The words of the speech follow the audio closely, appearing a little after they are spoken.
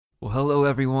Well, hello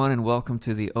everyone, and welcome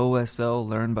to the OSL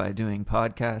Learn by Doing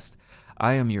podcast.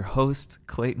 I am your host,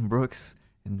 Clayton Brooks,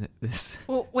 and this...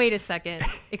 Well, wait a second.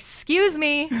 Excuse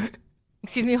me.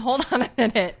 Hold on a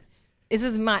minute.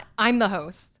 I'm the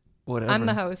host. Whatever. I'm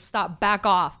the host. Stop. Back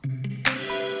off.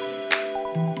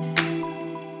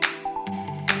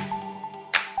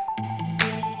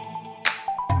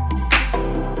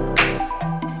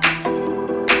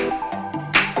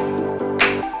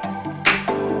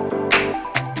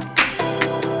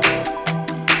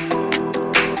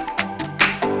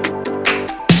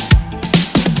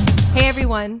 Hey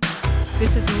everyone.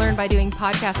 This is the Learn by Doing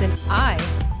podcast, and I,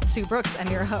 Sue Brooks,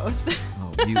 am your host.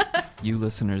 Oh, you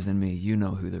listeners and me, you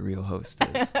know who the real host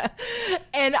is.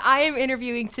 And I am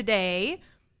interviewing today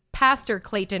Pastor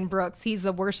Clayton Brooks. He's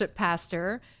the worship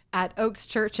pastor at Oaks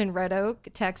Church in Red Oak,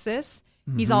 Texas.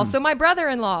 He's also my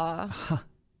brother-in-law.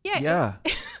 Yeah.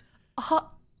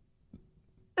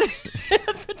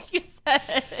 That's what you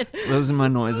said. Those are my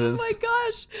noises. Oh my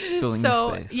gosh. Filling the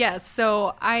space. Yes.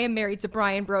 So I am married to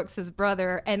Brian Brooks, his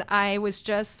brother, and I was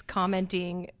just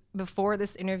commenting before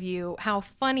this interview how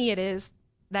funny it is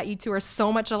that you two are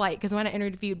so much alike. Because when I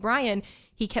interviewed Brian,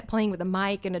 he kept playing with the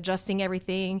mic and adjusting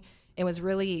everything. It was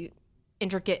really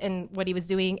intricate in what he was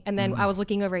doing. And then I was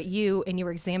looking over at you, and you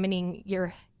were examining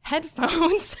your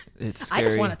headphones. It's scary. I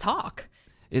just want to talk.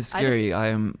 It's scary.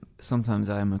 Sometimes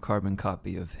I am a carbon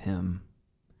copy of him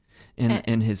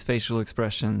in his facial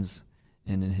expressions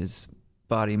and in his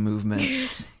body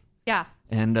movements. Yeah.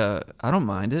 And I don't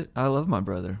mind it. I love my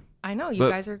brother. I know. You But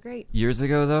guys are great. Years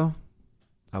ago, though,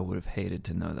 I would have hated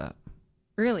to know that.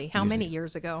 Really? How many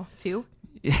years ago? 2?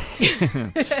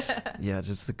 Yeah,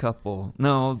 just a couple.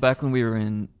 No, back when we were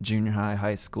in junior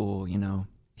high school,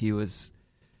 he was,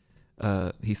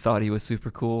 he thought he was super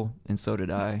cool, and so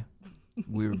did I.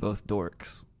 We were both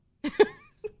dorks.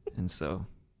 And so,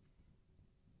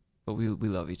 but we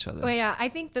love each other. Well, yeah, I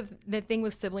think the thing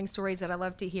with sibling stories that I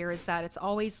love to hear is that it's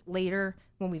always later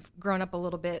when we've grown up a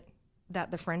little bit that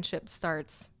the friendship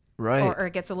starts. Right. Or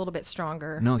it gets a little bit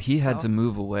stronger. No, he had to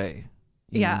move away.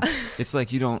 Yeah. It's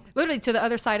like you don't... Literally to the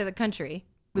other side of the country.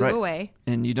 Move away.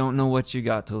 And you don't know what you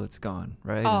got till it's gone,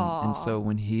 right? And so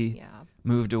when he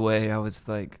moved away, I was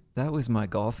like, that was my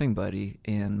golfing buddy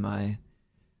and my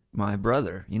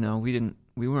brother.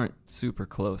 We weren't super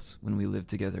close when we lived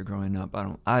together growing up.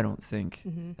 I don't think,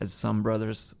 as some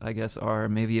brothers, I guess, are.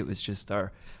 Maybe it was just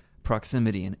our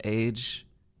proximity and age,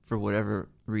 for whatever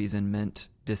reason, meant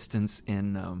distance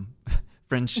in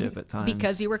friendship at times.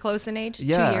 Because you were close in age?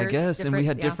 Yeah, 2 years I guess. And we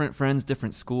had different friends,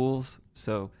 different schools.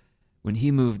 So when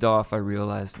he moved off, I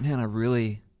realized, man, I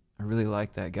really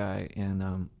like that guy.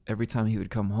 And every time he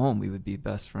would come home, we would be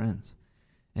best friends.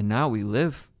 And now we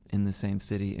live in the same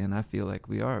city, and I feel like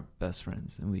we are best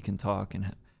friends, and we can talk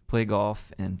and play golf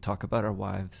and talk about our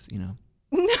wives,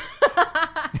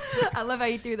 I love how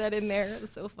you threw that in there.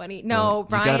 It's so funny. No, well,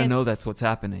 Brian. You got to know that's what's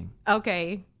happening.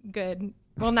 Okay, good.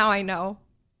 Well, now I know.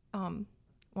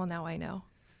 Now I know.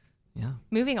 Yeah.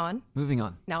 Moving on.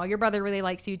 Now your brother really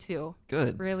likes you too.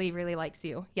 Good. Really, really likes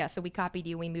you. Yeah, so we copied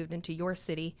you. We moved into your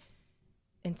city,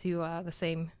 into the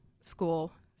same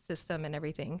school system and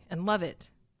everything, and love it.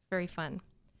 It's very fun.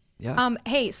 Yeah.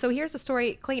 Hey, so here's the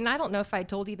story. Clayton, I don't know if I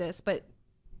told you this, but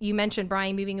you mentioned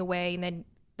Brian moving away, and then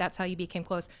that's how you became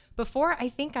close. Before, I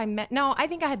think I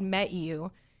had met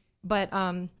you, but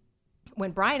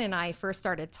when Brian and I first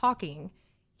started talking,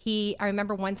 I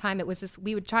remember one time it was this,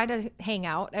 we would try to hang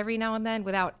out every now and then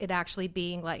without it actually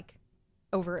being like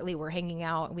overtly we're hanging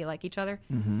out and we like each other.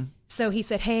 Mm-hmm. So he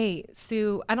said, hey,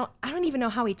 Sue, I don't even know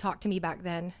how he talked to me back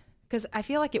then, because I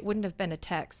feel like it wouldn't have been a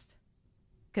text.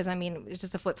 Because, it's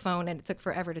just a flip phone, and it took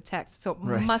forever to text. So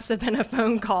it must have been a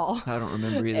phone call. I don't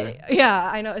remember either. Yeah,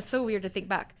 I know. It's so weird to think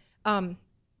back.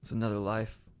 It's another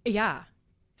life. Yeah.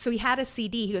 So he had a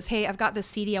CD. He goes, hey, I've got this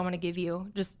CD I want to give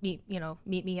you. Just meet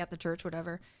me at the church,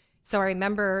 whatever. So I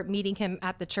remember meeting him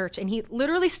at the church, and he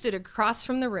literally stood across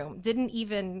from the room, didn't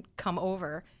even come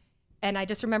over. And I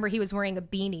just remember he was wearing a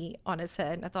beanie on his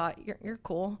head. And I thought, you're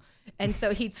cool. And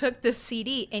so he took this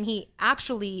CD, and he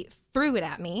actually threw it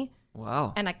at me.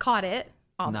 Wow. And I caught it,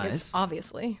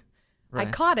 obviously. Right. I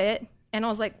caught it, and I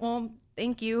was like, well,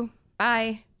 thank you.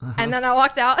 Bye. And then I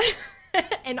walked out.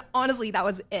 And honestly, that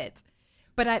was it.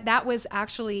 But it was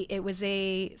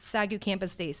a SAGU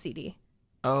Campus Day CD.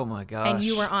 Oh, my gosh. And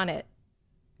you were on it.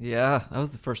 Yeah, that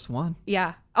was the first one.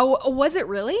 Yeah. Oh, was it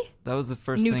really? That was the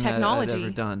first thing I'd ever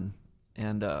done.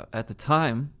 And at the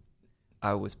time,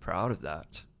 I was proud of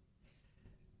that.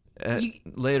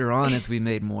 Later on, as we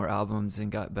made more albums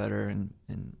and got better and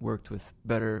worked with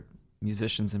better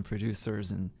musicians and producers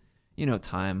and,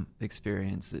 time,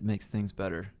 experience, it makes things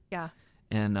better. Yeah.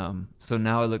 And so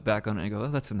now I look back on it and I go, oh,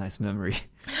 that's a nice memory.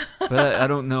 But I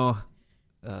don't know.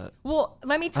 Well,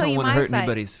 let me tell you my side. I don't want to hurt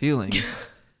anybody's feelings,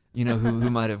 you know, who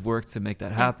might have worked to make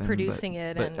that happen. Producing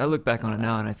it. But I look back on it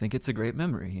now and I think it's a great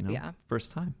memory, you know,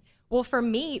 first time. Well, for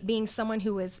me, being someone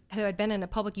who had been in a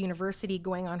public university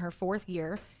going on her 4th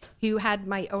year, who had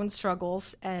my own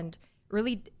struggles, and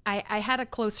really, I had a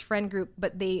close friend group,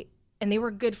 but they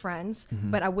were good friends,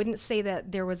 but I wouldn't say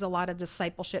that there was a lot of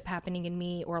discipleship happening in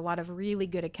me or a lot of really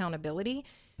good accountability.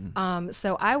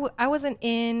 So I wasn't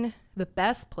in the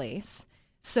best place.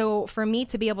 So for me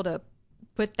to be able to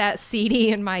put that CD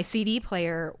in my CD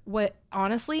player, what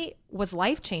honestly was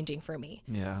life-changing for me.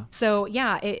 Yeah. So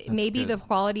yeah, maybe the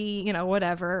quality, you know,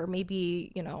 whatever,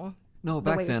 maybe, you know. No,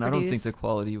 back then, I don't think the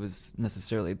quality was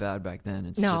necessarily bad back then.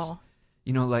 It's just,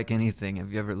 you know, like anything,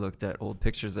 have you ever looked at old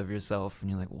pictures of yourself and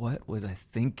you're like, what was I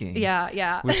thinking?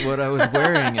 Yeah. With what I was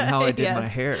wearing and how I did my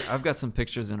hair. I've got some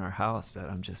pictures in our house that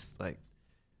I'm just like,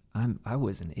 I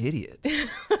was an idiot.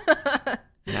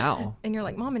 Now. And you're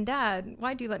like, Mom and Dad,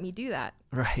 why'd you let me do that?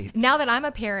 Right. Now that I'm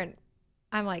a parent,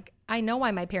 I'm like, I know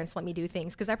why my parents let me do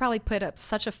things, because I probably put up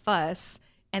such a fuss,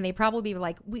 and they probably were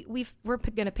like, we're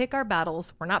going to pick our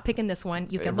battles. We're not picking this one.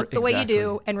 You can look the way you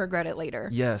do and regret it later.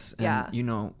 Yes. And you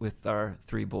know, with our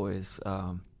 3 boys,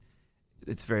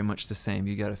 it's very much the same.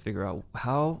 You got to figure out,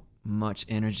 how much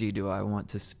energy do I want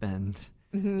to spend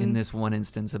in this one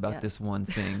instance about this one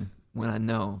thing, when I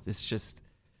know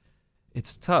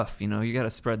it's tough, you know, you got to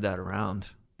spread that around.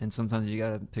 And sometimes you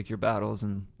got to pick your battles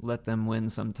and let them win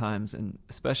sometimes. And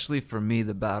especially for me,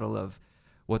 the battle of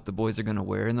what the boys are going to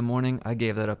wear in the morning, I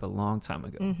gave that up a long time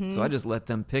ago. So I just let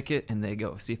them pick it and they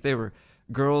go. See, if they were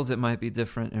girls, it might be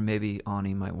different. Or maybe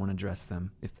Ani might want to dress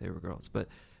them if they were girls. But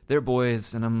they're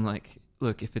boys. And I'm like,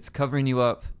 look, if it's covering you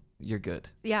up, you're good.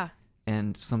 Yeah.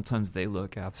 And sometimes they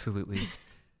look absolutely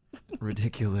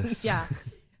ridiculous. Yeah.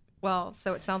 Well,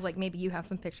 so it sounds like maybe you have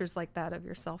some pictures like that of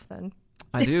yourself then.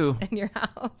 I do. In your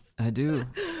house. I do.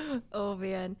 Oh,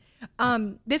 man.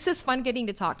 This is fun getting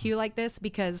to talk to you like this,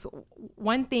 because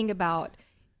one thing about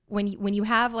when you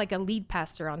have like a lead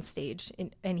pastor on stage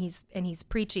and he's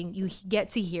preaching, you get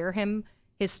to hear him.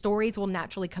 His stories will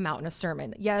naturally come out in a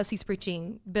sermon. Yes, he's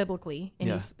preaching biblically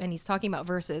and he's talking about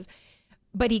verses,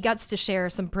 but he gets to share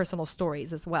some personal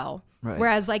stories as well. Right.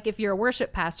 Whereas like if you're a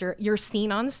worship pastor, you're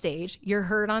seen on stage, you're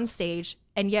heard on stage,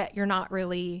 and yet you're not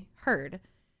really heard.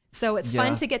 So it's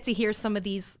fun to get to hear some of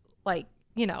these, like,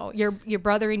 you know, your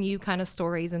brother and you kind of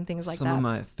stories and things like that. Some of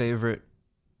my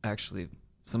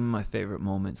favorite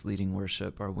moments leading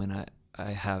worship are when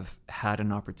I have had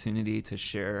an opportunity to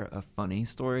share a funny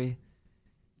story,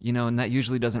 you know, and that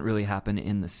usually doesn't really happen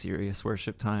in the serious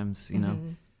worship times, you know.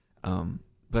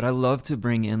 But I love to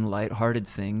bring in lighthearted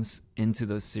things into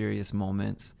those serious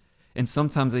moments. And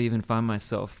sometimes I even find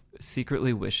myself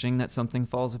secretly wishing that something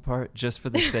falls apart just for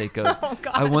the sake of,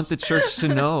 I want the church to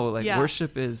know, like,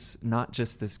 worship is not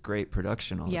just this great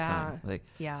production all the time. Like,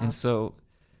 and so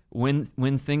when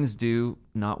things do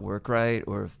not work right,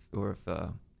 or if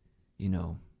you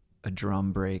know, a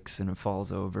drum breaks and it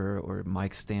falls over, or a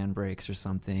mic stand breaks or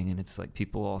something, and it's like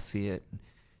people all see it,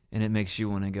 and it makes you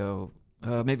want to go,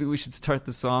 maybe we should start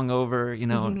the song over, you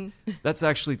know. That's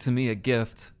actually, to me, a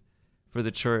gift for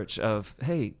the church of,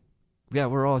 hey,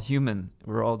 we're all human.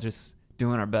 We're all just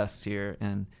doing our best here.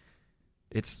 And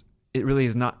it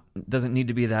really doesn't need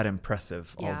to be that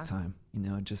impressive all the time. You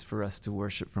know, just for us to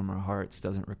worship from our hearts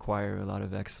doesn't require a lot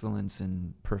of excellence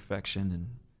and perfection in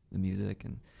the music.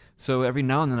 And so every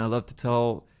now and then I love to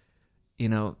tell, you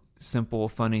know, simple,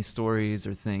 funny stories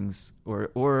or things,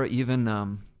 or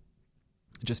even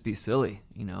just be silly,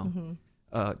 you know,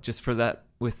 just for that,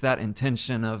 with that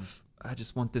intention of, I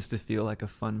just want this to feel like a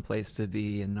fun place to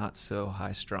be and not so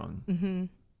high strung.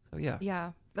 So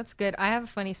yeah, that's good. I have a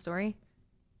funny story.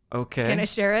 Okay, can I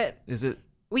share it? Is it?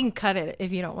 We can cut it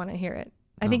if you don't want to hear it.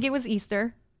 I think it was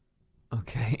Easter.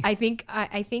 Okay. I think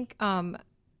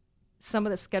some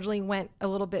of the scheduling went a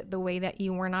little bit the way that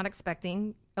you were not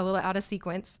expecting, a little out of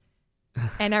sequence.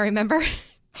 And I remember,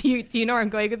 do you know where I'm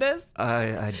going with this?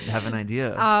 I have an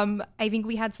idea. I think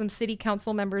we had some city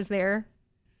council members there.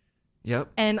 Yep.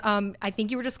 And I think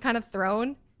you were just kind of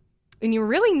thrown, and you were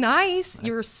really nice.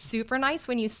 You were super nice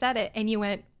when you said it, and you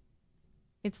went,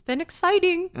 "It's been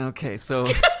exciting." Okay,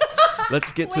 so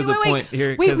let's get to the point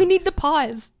here. Wait, we need the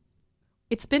pause.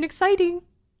 It's been exciting.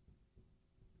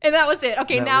 And that was it.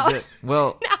 Okay, now. Was it.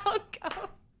 Well, now go.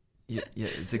 Yeah,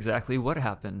 it's exactly what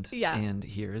happened. Yeah. And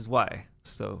here's why.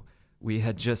 So we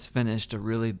had just finished a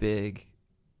really big,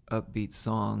 upbeat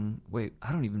song. Wait,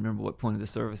 I don't even remember what point of the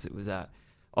service it was at.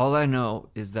 All I know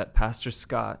is that Pastor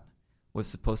Scott was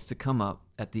supposed to come up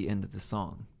at the end of the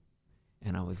song.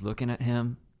 and I was looking at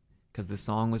him because the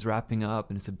song was wrapping up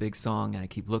and it's a big song, and I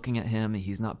keep looking at him and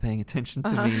he's not paying attention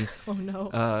to me. Oh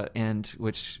no. And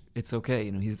which it's okay,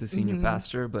 he's the senior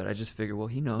pastor, but I just figure, well,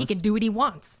 he knows. He can do what he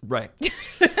wants. Right.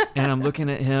 And I'm looking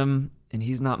at him and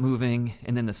he's not moving,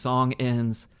 and then the song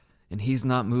ends and he's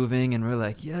not moving, and we're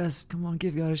like, yes, come on,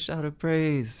 give God a shout of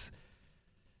praise.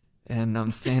 And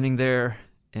I'm standing there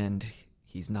and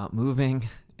he's not moving,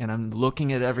 and I'm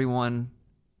looking at everyone,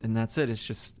 and that's it. It's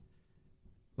just,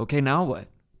 okay, now what?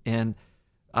 And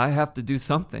I have to do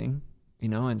something,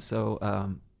 and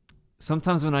so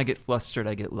sometimes when I get flustered,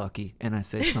 I get lucky and I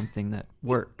say something that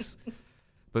works.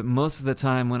 But most of the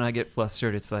time when I get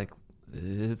flustered, it's like,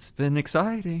 it's been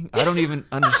exciting. I don't even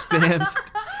understand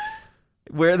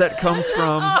where that comes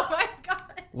from. Oh my God.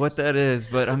 What that is.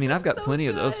 But I mean, I've got So plenty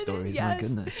of those good. stories. Yes. My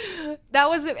goodness.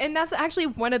 And that's actually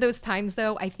one of those times,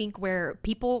 though, I think, where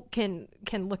people can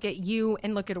look at you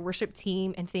and look at a worship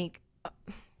team and think,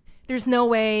 there's no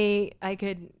way I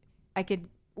could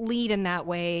lead in that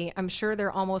way. I'm sure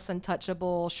they're almost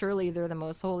untouchable. Surely they're the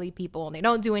most holy people and they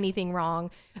don't do anything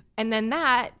wrong. And then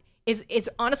it's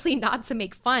honestly not to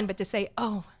make fun, but to say,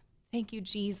 oh, thank you,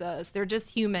 Jesus. They're just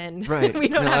human. Right. We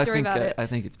don't have to worry about it. I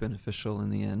think it's beneficial in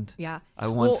the end. Yeah. I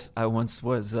once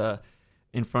was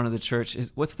in front of the church.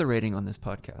 What's the rating on this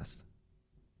podcast?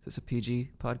 Is this a PG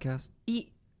podcast?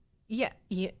 Yeah.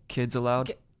 Kids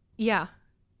allowed? Yeah.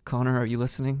 Connor, are you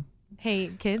listening?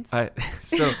 Hey, kids. I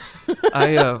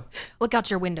look out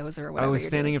your windows or whatever. I was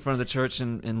standing in front of the church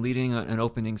and leading an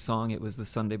opening song. It was the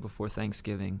Sunday before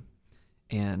Thanksgiving,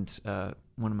 and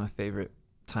one of my favorite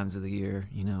times of the year,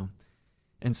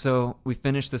 And so we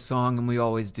finished the song, and we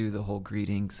always do the whole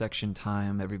greeting section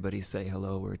time. Everybody say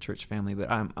hello. We're a church family, but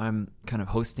I'm kind of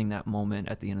hosting that moment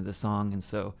at the end of the song, and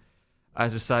so I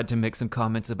decided to make some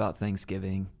comments about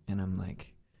Thanksgiving, and I'm like,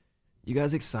 you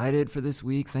guys excited for this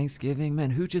week, Thanksgiving?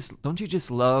 Man, don't you just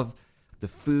love the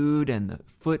food and the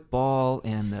football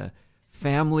and the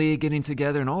family getting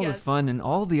together and all the fun and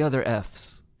all the other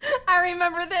F's? I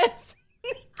remember this.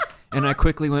 And I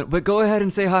quickly went, but go ahead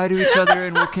and say hi to each other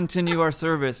and we'll continue our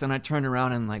service. And I turned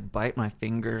around and bite my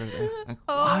finger. Like,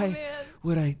 why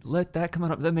would I let that come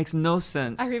out? That makes no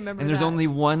sense. I remember And there's that. only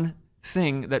one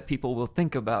thing that people will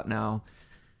think about now.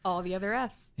 All the other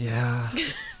F's. Yeah.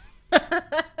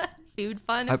 Food,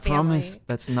 fun, and I family. promise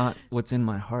that's not what's in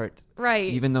my heart. Right.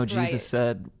 Even though Jesus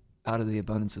said, out of the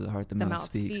abundance of the heart, the mouth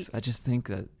speaks. I just think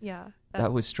that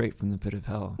that was straight from the pit of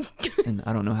hell. And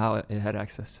I don't know how it had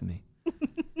access to me.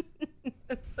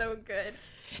 That's so good.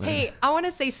 But, hey, I want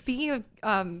to say, speaking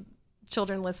of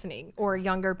children listening or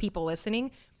younger people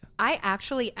listening, I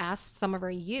actually asked some of our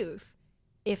youth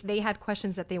if they had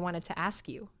questions that they wanted to ask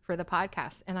you for the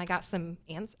podcast, and I got some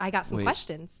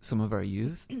questions. Some of our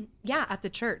youth? Yeah, at the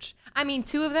church. I mean,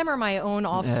 2 of them are my own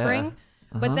offspring.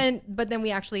 Yeah. But then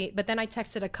I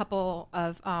texted a couple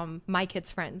of my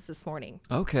kids' friends this morning.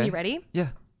 Okay. You ready? Yeah.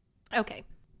 Okay.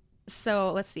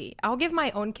 So let's see. I'll give my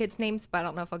own kids' names, but I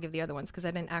don't know if I'll give the other ones because I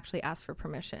didn't actually ask for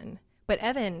permission. But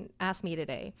Evan asked me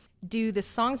today, do the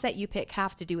songs that you pick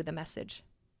have to do with the message?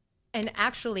 And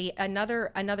actually,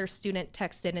 another student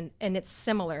texted, and it's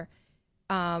similar,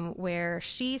 where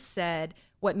she said,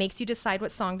 what makes you decide what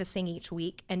song to sing each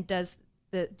week? And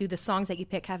do the songs that you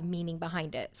pick have meaning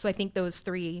behind it? So I think those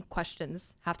 3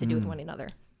 questions have to do with one another.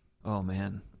 Oh,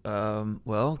 man.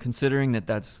 Well, considering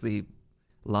that's the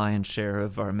lion's share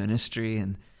of our ministry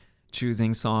and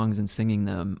choosing songs and singing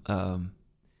them,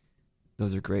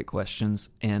 those are great questions.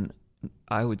 And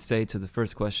I would say to the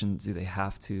first question, do they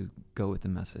have to go with the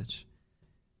message?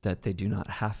 That they do not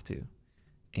have to.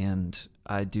 And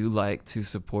I do like to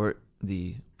support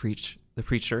the preacher, the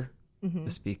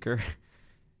speaker.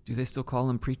 Do they still call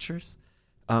them preachers?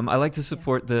 I like to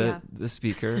support the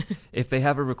speaker. If they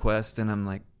have a request and I'm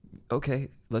like, okay,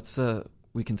 let's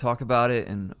we can talk about it,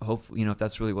 and hopefully, if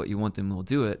that's really what you want, then we'll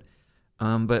do it.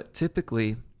 But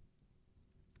typically,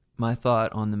 my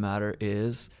thought on the matter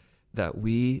is that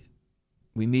we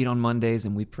meet on Mondays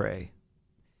and we pray.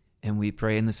 And we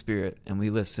pray in the Spirit, and we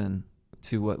listen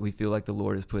to what we feel like the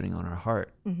Lord is putting on our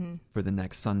heart for the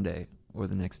next Sunday or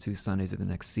the next 2 Sundays of the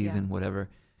next season, whatever.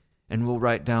 And we'll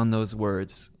write down those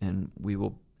words, and we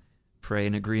will pray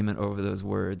in agreement over those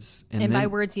words. And then, by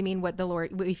words, you mean what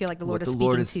we feel like the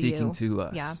Lord is speaking to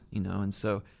us. Yeah. And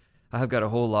so I've got a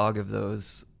whole log of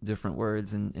those different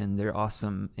words, and they're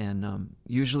awesome. And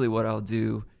usually what I'll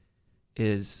do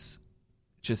is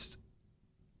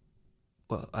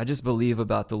I just believe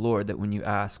about the Lord that when you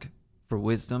ask for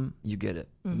wisdom, you get it.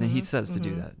 And then He says to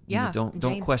do that. Yeah.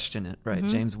 Don't question it, right?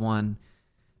 James 1,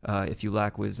 if you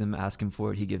lack wisdom, ask Him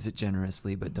for it. He gives it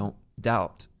generously, but don't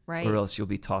doubt, right? Or else you'll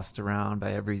be tossed around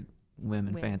by every whim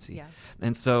and fancy. Yeah.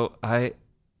 And so I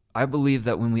believe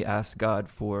that when we ask God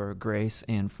for grace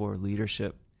and for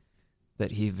leadership,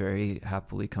 that he very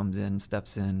happily comes in,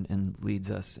 steps in, and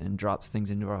leads us and drops things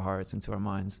into our hearts, into our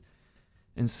minds.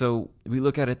 And so we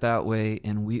look at it that way,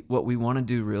 and what we want to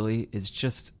do really is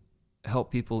just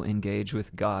help people engage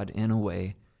with God in a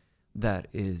way that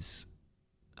is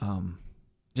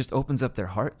just opens up their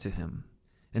heart to him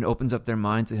and opens up their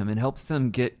mind to him and helps them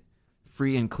get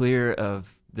free and clear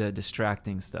of the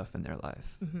distracting stuff in their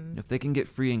life. Mm-hmm. If they can get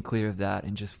free and clear of that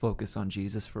and just focus on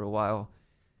Jesus for a while,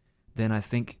 then I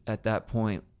think at that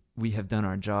point we have done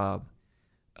our job,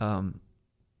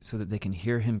 so that they can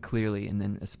hear him clearly. And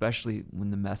then especially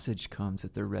when the message comes,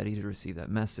 that they're ready to receive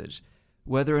that message.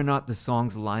 Whether or not the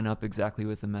songs line up exactly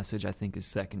with the message, I think is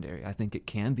secondary. I think it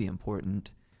can be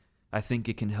important. I think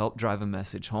it can help drive a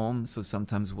message home. So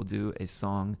sometimes we'll do a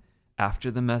song after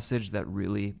the message that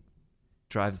really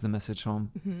drives the message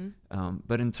home. Mm-hmm.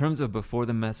 But in terms of before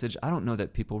the message, I don't know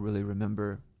that people really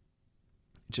remember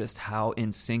just how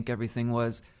in sync everything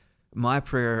was. My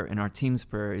prayer and our team's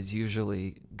prayer is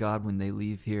usually, God, when they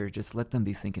leave here, just let them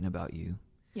be thinking about you.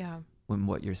 Yeah. When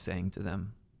what you're saying to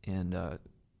them. And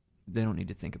they don't need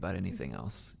to think about anything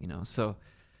else, So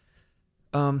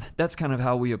that's kind of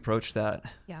how we approach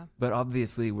that. Yeah. But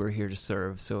obviously we're here to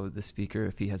serve. So the speaker,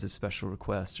 if he has a special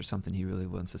request or something he really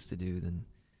wants us to do, then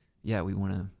yeah, we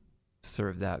want to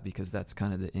serve that, because that's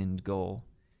kind of the end goal,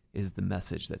 is the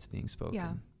message that's being spoken.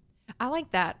 Yeah. I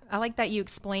like that. I like that you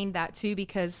explained that too,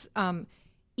 because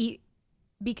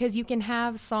because you can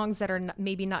have songs that are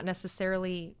maybe not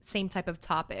necessarily same type of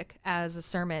topic as a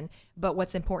sermon, but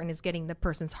what's important is getting the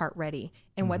person's heart ready,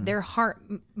 and what their heart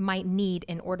might need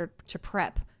in order to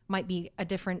prep might be a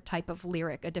different type of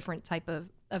lyric, a different type of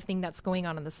thing that's going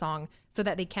on in the song, so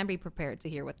that they can be prepared to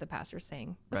hear what the pastor's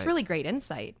saying. That's really great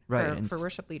insight for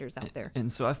worship leaders out there. And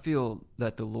so I feel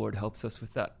that the Lord helps us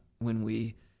with that when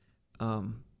we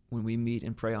meet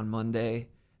and pray on Monday.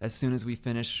 As soon as we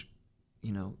finish,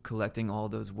 collecting all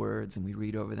those words and we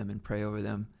read over them and pray over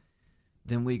them,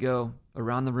 then we go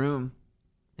around the room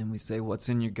and we say, what's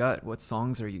in your gut? What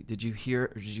songs did you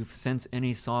hear, or did you sense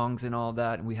any songs and all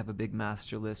that? And we have a big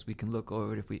master list. We can look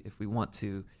over it if we want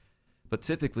to. But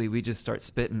typically we just start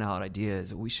spitting out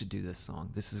ideas. We should do this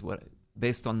song. This is what,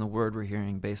 based on the word we're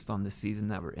hearing, based on the season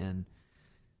that we're in,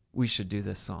 we should do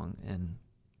this song. And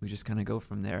we just kind of go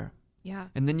from there. Yeah.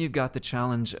 And then you've got the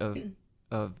challenge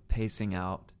of pacing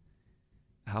out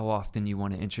how often you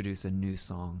want to introduce a new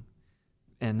song.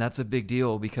 And that's a big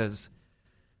deal, because,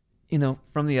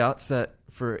 from the outset,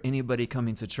 for anybody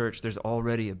coming to church, there's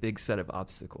already a big set of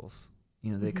obstacles.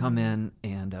 They come in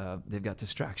and they've got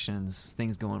distractions,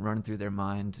 things running through their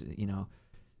mind,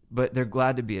 but they're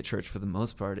glad to be at church for the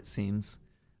most part, it seems.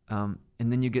 And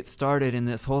then you get started in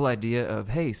this whole idea of,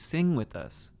 hey, sing with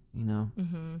us,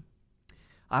 Mm-hmm.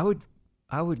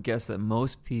 I would guess that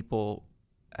most people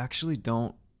actually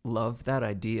don't love that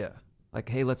idea. Like,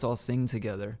 hey, let's all sing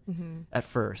together at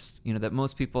first. That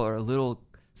most people are a little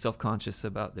self-conscious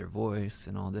about their voice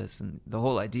and all this. And the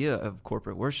whole idea of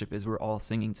corporate worship is we're all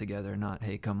singing together, not,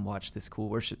 hey, come watch this cool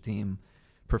worship team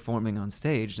performing on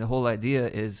stage. The whole idea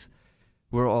is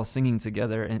we're all singing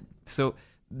together. And so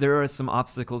there are some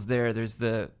obstacles there. There's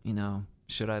the,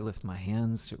 should I lift my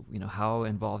hands? How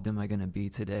involved am I going to be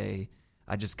today?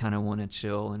 I just kind of want to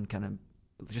chill and kind of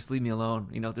just leave me alone.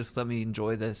 Just let me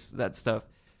enjoy that stuff.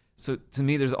 So to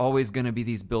me, there's always going to be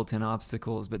these built-in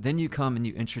obstacles. But then you come and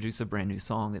you introduce a brand new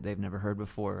song that they've never heard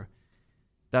before.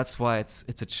 That's why it's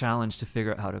a challenge to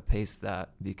figure out how to pace that,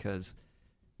 because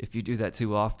if you do that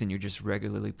too often, you're just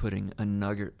regularly putting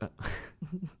another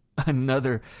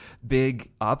big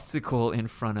obstacle in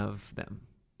front of them.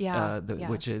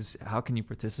 Which is, how can you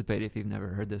participate if you've never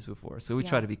heard this before? So we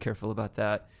try to be careful about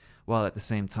that, while at the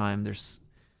same time there's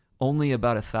only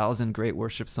about 1,000 great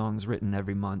worship songs written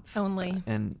every month. Only.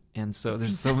 And so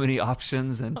there's so many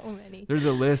options, and so many. There's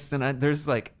a list, and there's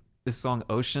like this song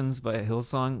Oceans by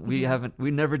Hillsong. We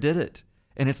never did it.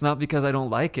 And it's not because I don't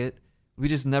like it. We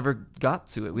just never got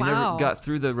to it. We never got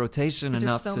through the rotation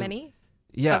enough. There's so many?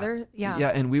 Yeah. Yeah.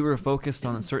 And we were focused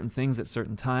on certain things at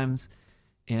certain times.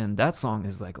 And that song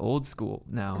is like old school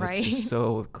now. Right. It's just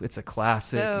it's a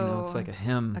classic, it's like a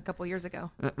hymn. A couple years ago.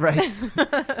 Right.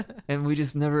 And we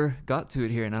just never got to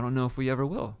it here. And I don't know if we ever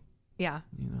will. Yeah.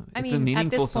 It's a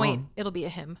meaningful at this song. Point, it'll be a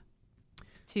hymn.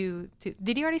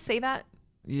 Did you already say that?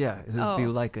 Yeah. It'll be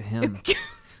like a hymn.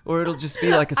 Or it'll just be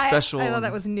like a special. I thought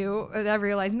that was new. I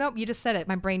realized, nope, you just said it.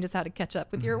 My brain just had to catch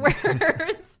up with your words.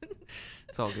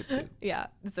 It's all good too. Yeah,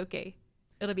 it's okay.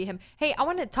 It'll be him. Hey, I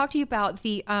want to talk to you about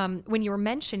the when you were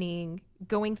mentioning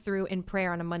going through in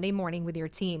prayer on a Monday morning with your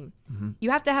team,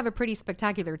 you have to have a pretty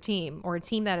spectacular team, or a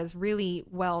team that is really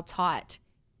well taught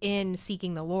in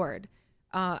seeking the Lord.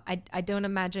 I don't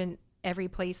imagine every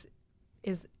place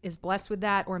is blessed with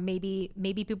that, or maybe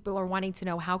people are wanting to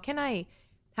know, how can I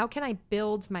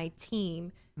build my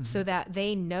team so that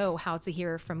they know how to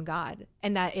hear from God,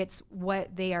 and that it's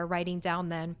what they are writing down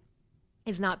then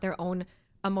is not their own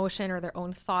emotion or their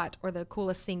own thought or the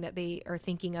coolest thing that they are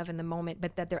thinking of in the moment,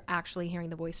 but that they're actually hearing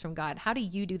the voice from God. How do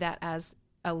you do that as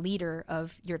a leader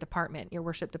of your department, your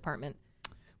worship department?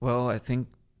 Well, I think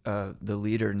the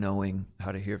leader knowing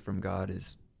how to hear from God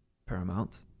is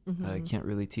paramount. You can't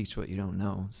really teach what you don't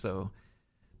know. So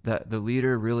that the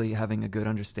leader really having a good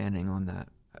understanding on that,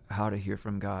 how to hear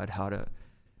from God, how to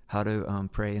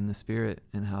pray in the Spirit,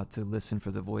 and how to listen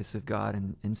for the voice of God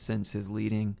and sense his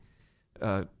leading.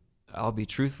 I'll be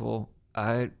truthful.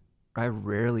 I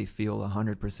rarely feel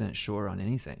 100% sure on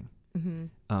anything.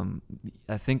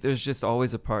 I think there's just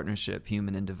always a partnership,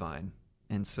 human and divine.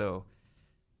 And so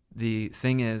the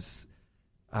thing is,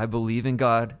 I believe in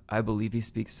God. I believe he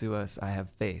speaks to us. I have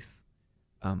faith.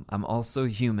 I'm also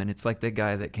human. It's like the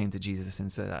guy that came to Jesus and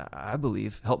said, I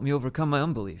believe, help me overcome my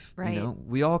unbelief. Right. You know,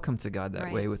 we all come to God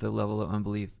that way, with a level of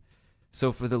unbelief.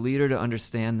 So for the leader to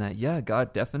understand that, yeah,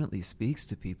 God definitely speaks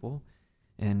to people,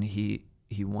 and he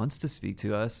wants to speak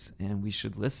to us, and we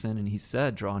should listen. And he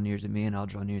said, draw near to me and I'll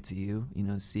draw near to you. You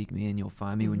know, seek me and you'll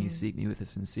find me when you seek me with a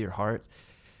sincere heart.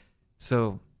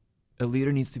 So a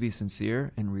leader needs to be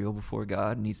sincere and real before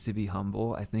God, needs to be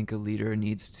humble. I think a leader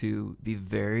needs to be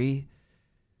very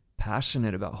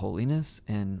passionate about holiness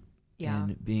and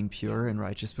being pure and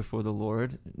righteous before the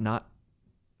Lord. Not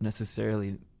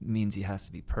necessarily means he has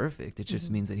to be perfect. It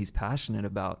just means that he's passionate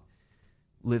about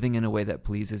living in a way that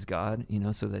pleases God, you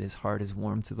know, so that his heart is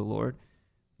warm to the Lord,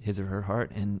 his or her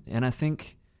heart. And I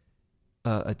think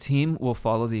a team will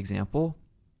follow the example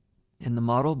and the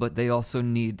model, but they also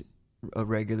need a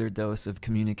regular dose of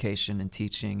communication and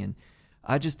teaching. And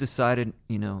I just decided,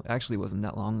 you know, actually it wasn't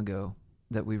that long ago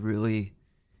that we really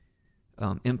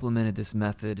implemented this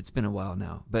method. It's been a while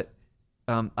now, but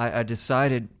I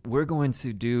decided we're going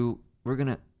to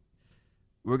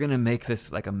make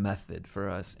this like a method for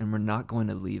us, and we're not going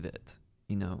to leave it,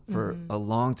 you know, for a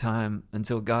long time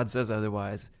until God says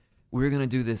otherwise. We're going to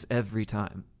do this every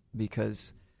time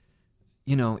because,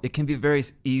 you know, it can be very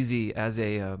easy as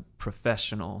a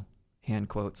professional, hand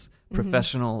quotes,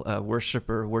 professional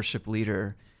worshiper, worship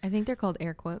leader. I think they're called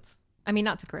air quotes. I mean,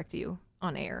 not to correct you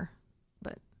on air,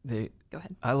 but go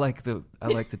ahead. I like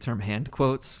the term hand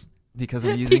quotes because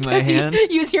I'm using my hand. You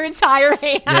use your entire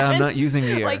hand. Yeah, I'm not using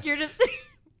the air. Like you're just...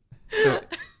 So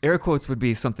air quotes would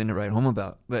be something to write home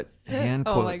about, but hand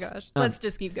quotes. Oh my gosh. Let's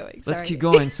just keep going. Let's keep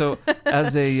going. So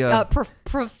as a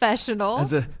professional.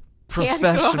 As a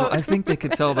professional, I think they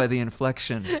could tell by the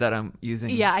inflection that I'm using.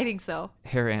 Yeah, I think so.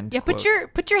 Hand quotes.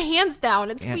 Put your hands down.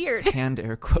 It's weird. Hand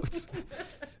air quotes.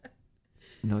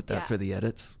 Note that for the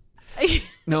edits.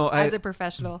 No, as a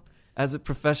professional. As a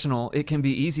professional, it can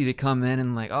be easy to come in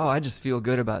and like, oh, I just feel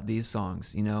good about these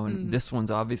songs, you know, and this one's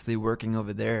obviously working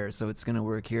over there, so it's going to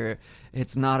work here.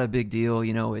 It's not a big deal,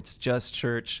 you know, it's just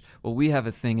church. Well, we have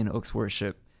a thing in Oaks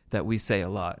Worship that we say a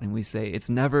lot, and we say it's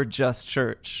never just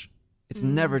church. It's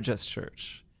never just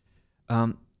church.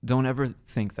 Don't ever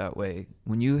think that way.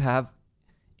 When you have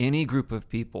any group of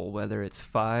people, whether it's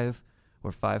 5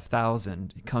 or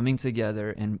 5,000 coming together,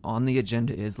 and on the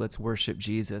agenda is let's worship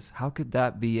Jesus, how could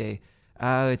that be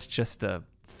it's just a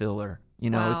filler, you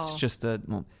know? Wow. It's just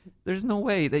there's no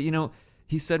way that, you know,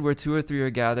 he said where 2 or 3 are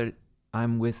gathered,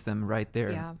 I'm with them right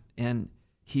there. Yeah. And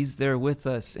he's there with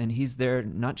us, and he's there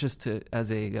not just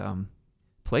as a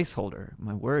placeholder.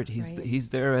 My word,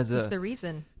 he's there as he's the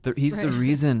reason. He's the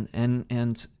reason,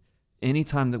 and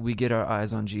anytime that we get our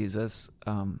eyes on Jesus,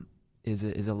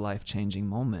 is a life-changing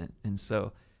moment. And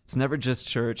so it's never just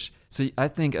church. So I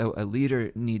think a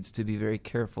leader needs to be very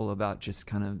careful about just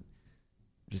kind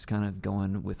of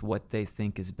going with what they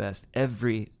think is best.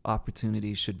 Every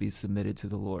opportunity should be submitted to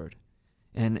the Lord.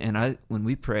 And when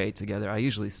we pray together, I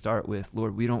usually start with,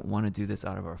 Lord, we don't want to do this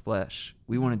out of our flesh.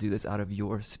 We want to do this out of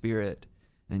your Spirit.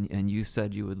 And you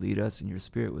said you would lead us and your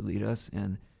Spirit would lead us.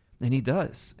 And he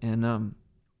does. And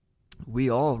we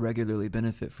all regularly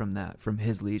benefit from that, from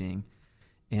his leading.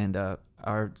 And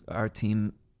our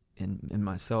team and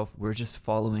myself, we're just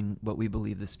following what we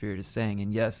believe the Spirit is saying.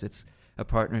 And yes, it's a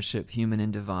partnership, human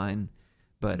and divine,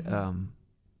 but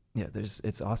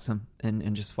it's awesome.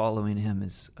 And just following him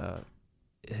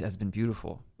it has been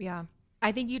beautiful. Yeah.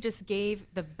 I think you just gave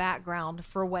the background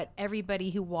for what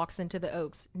everybody who walks into the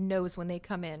Oaks knows when they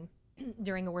come in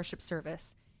during a worship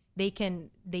service. they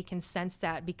can sense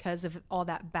that because of all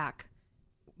that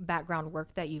background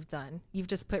work that you've done. You've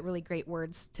just put really great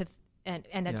words to, and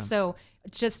it's so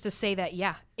just to say that,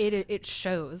 it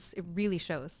shows. It really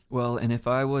shows. Well, and if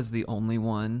I was the only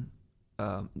one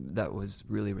that was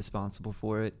really responsible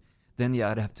for it, then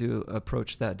I'd have to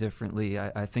approach that differently.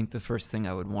 I think the first thing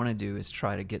I would want to do is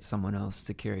try to get someone else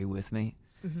to carry with me,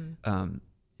 and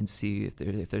see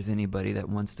if there's anybody that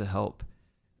wants to help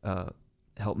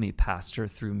me pastor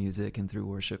through music and through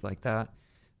worship like that.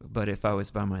 But if I was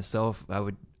by myself,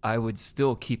 I would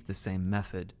still keep the same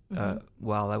method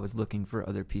while I was looking for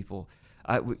other people.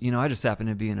 I just happen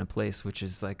to be in a place which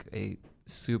is like a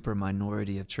super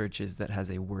minority of churches that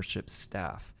has a worship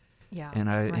staff. Yeah. And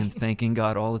I am thanking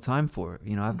God all the time for it.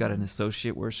 I've got an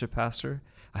associate worship pastor,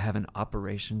 I have an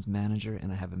operations manager,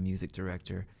 and I have a music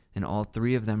director. And all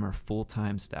three of them are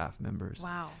full-time staff members.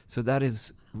 Wow. So that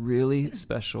is really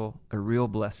special, a real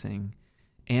blessing.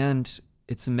 And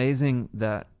it's amazing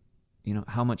that,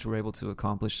 how much we're able to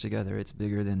accomplish together. It's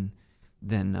bigger than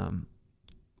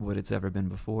what it's ever been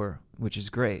before, which is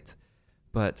great.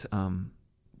 But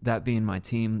that being my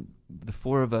team, the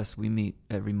four of us, we meet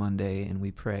every Monday and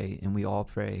we pray and we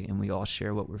all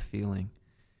share what we're feeling.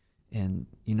 And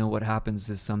what happens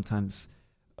is sometimes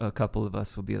a couple of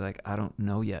us will be like, I don't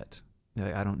know yet.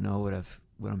 I don't know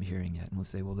what I'm hearing yet. And we'll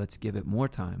say, well, let's give it more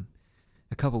time.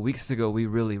 A couple of weeks ago, we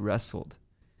really wrestled.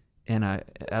 And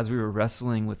as we were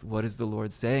wrestling with what is the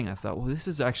Lord saying, I thought, well, this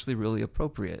is actually really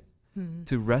appropriate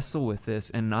to wrestle with this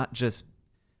and not just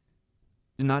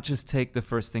take the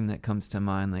first thing that comes to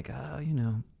mind, like,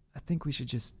 I think we should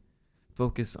just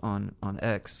focus on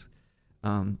X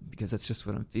because that's just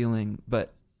what I'm feeling.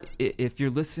 But if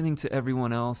you're listening to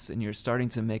everyone else and you're starting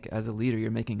to make, as a leader, you're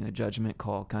making a judgment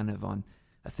call kind of on,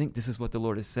 I think this is what the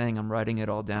Lord is saying. I'm writing it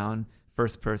all down,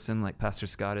 first person, like Pastor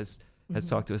Scott has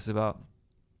talked to us about.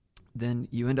 Then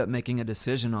you end up making a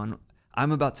decision on,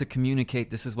 I'm about to communicate,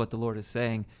 this is what the Lord is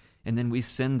saying. And then we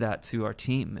send that to our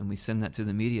team and we send that to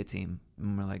the media team.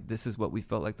 And we're like, this is what we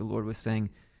felt like the Lord was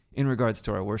saying in regards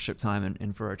to our worship time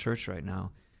and for our church right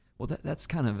now. Well, that's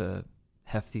kind of a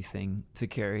hefty thing to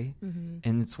carry,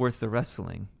 and it's worth the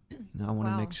wrestling. I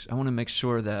want to make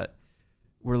sure that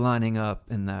we're lining up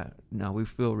and that we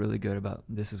feel really good about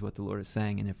this is what the Lord is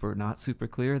saying. And if we're not super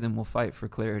clear, then we'll fight for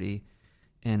clarity,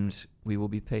 and we will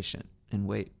be patient and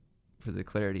wait for the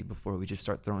clarity before we just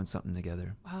start throwing something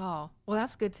together. Wow. Well,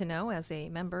 that's good to know as a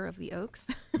member of the Oaks.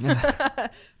 I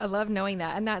love knowing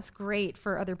that. And that's great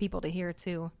for other people to hear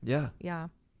too. Yeah. Yeah.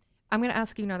 I'm going to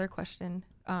ask you another question.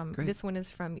 This one is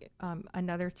from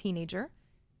another teenager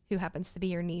who happens to be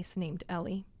your niece named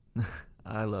Ellie.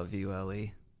 I love you,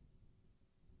 Ellie.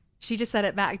 She just said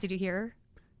it back. Did you hear her?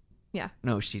 Yeah.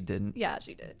 No, she didn't. Yeah,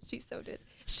 she did. She so did.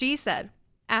 She said,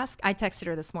 I texted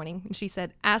her this morning and she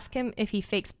said, ask him if he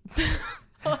fakes.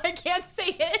 Oh, I can't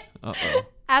say it. Uh-oh.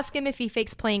 Ask him if he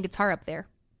fakes playing guitar up there.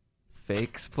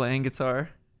 Fakes playing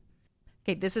guitar?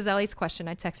 Okay, this is Ellie's question.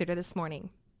 I texted her this morning.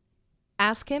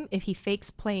 Ask him if he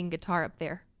fakes playing guitar up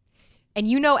there. And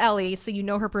you know Ellie, so you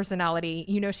know her personality.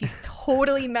 You know she's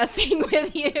totally messing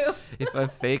with you. If I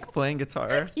fake playing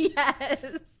guitar?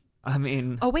 Yes. I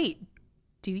mean... Oh, wait.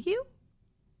 Do you?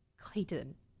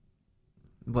 Clayton.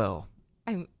 Well...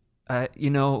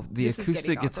 the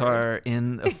acoustic guitar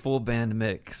in a full band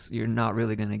mix, you're not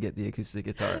really going to get the acoustic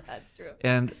guitar. That's true.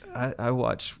 And I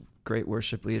watch great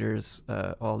worship leaders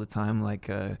all the time, like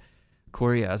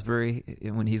Corey Asbury,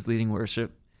 when he's leading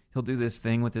worship, he'll do this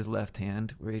thing with his left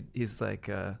hand where he's like,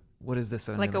 what is this?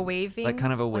 Like a waving? Like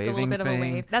kind of a waving like a little bit thing. Of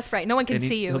a wave. That's right. No one can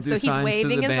see you. So he's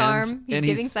waving his band, arm. He's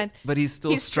giving signs. But he's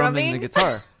still strumming the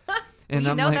guitar. And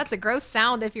that's a gross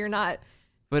sound if you're not.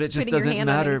 But it just doesn't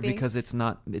matter because it's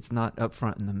not up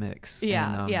front in the mix.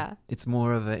 Yeah, and, it's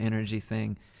more of an energy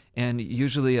thing. And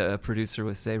usually a producer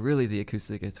would say, really, the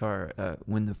acoustic guitar,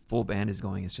 when the full band is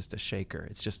going, is just a shaker.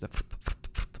 It's just a,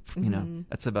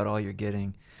 that's about all you're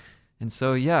getting. And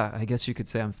so, yeah, I guess you could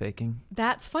say I'm faking.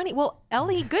 That's funny. Well,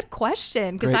 Ellie, good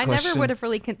question, because I never would have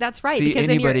really. That's right. See, because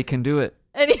anybody can do it.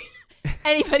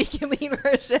 Anybody can lead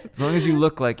worship. As long as you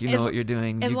look like you know what you're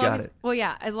doing, you got it. Well,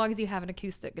 yeah, as long as you have an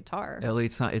acoustic guitar. Ellie,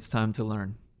 it's time to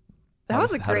learn. How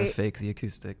to fake the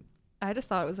acoustic. I just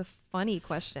thought it was a funny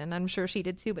question. I'm sure she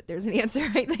did too, but there's an answer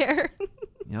right there.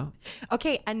 Yeah.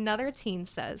 Okay, another teen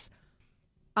says,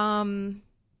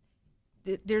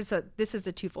 this is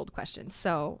a twofold question.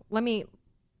 So let me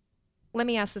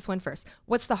ask this one first.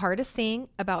 What's the hardest thing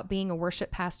about being a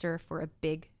worship pastor for a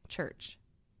big church?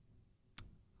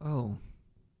 Oh.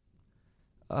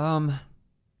 It's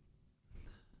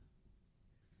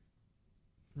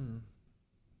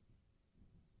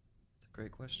a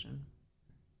great question.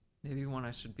 maybe one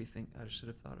I should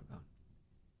have thought about.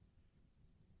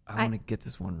 I want to get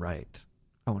this one right.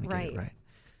 I want to get it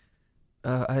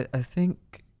right. I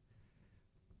think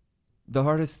the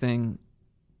hardest thing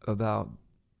about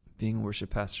being a worship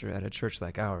pastor at a church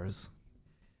like ours,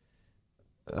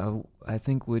 I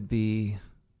think would be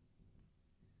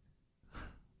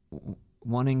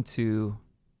wanting to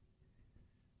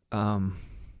I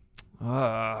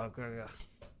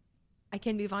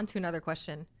can move on to another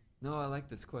question. No, I like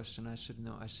this question. I should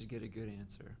know. I should get a good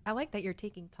answer. I like that you're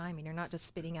taking time and you're not just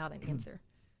spitting out an answer.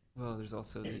 Well, there's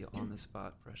also the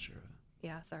on-the-spot pressure.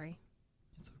 Yeah, sorry.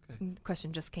 It's okay. The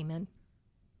question just came in.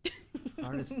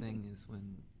 Hardest thing is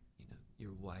when,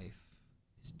 your wife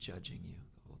is judging you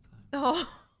the whole time. Oh.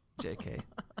 JK.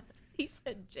 He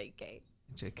said JK.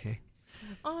 JK.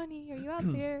 Ani, are you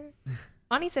out there?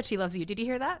 Ani said she loves you. Did you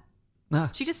hear that? Nah.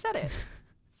 She just said it.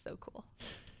 So cool.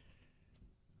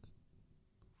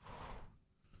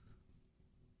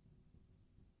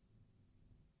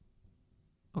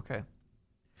 Okay.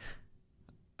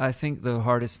 I think the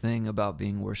hardest thing about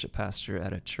being worship pastor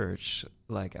at a church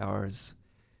like ours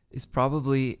is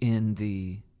probably in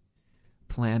the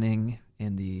planning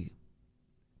and the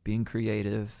being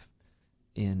creative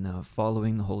in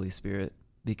following the Holy Spirit,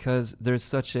 because there's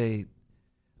such a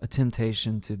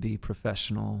temptation to be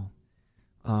professional.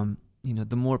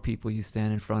 The more people you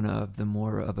stand in front of, the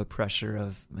more of a pressure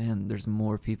of, man, there's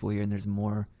more people here and there's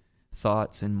more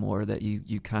thoughts and more that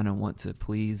you kind of want to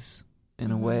please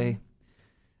in a way.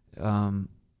 And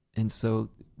so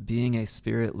being a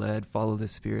Spirit-led, follow the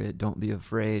Spirit, don't be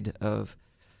afraid of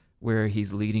where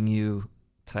He's leading you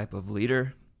type of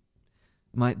leader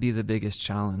might be the biggest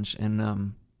challenge.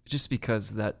 And just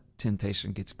because that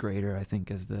temptation gets greater, I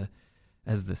think, as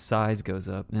the size goes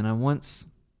up. And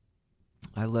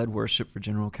I led worship for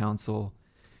General Council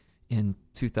in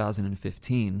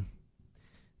 2015.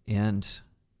 And,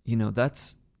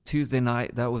 that's Tuesday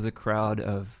night. That was a crowd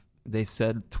of, they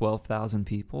said 12,000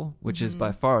 people, which is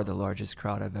by far the largest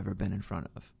crowd I've ever been in front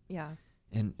of. Yeah.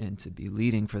 And to be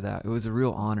leading for that, it was a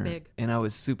real honor. Big. And I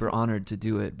was super honored to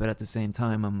do it. But at the same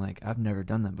time, I'm like, I've never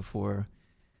done that before.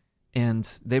 And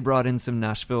they brought in some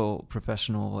Nashville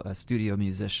professional studio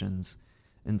musicians.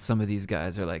 And some of these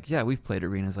guys are like, yeah, we've played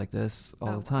arenas like this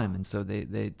all the time. Wow. And so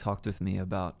they talked with me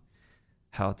about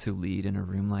how to lead in a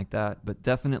room like that. But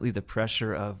definitely the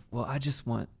pressure of, well, I just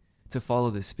want to follow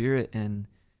the Spirit and,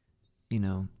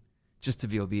 just to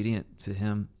be obedient to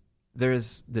Him.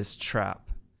 There's this trap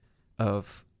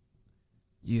of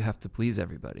you have to please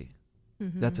everybody.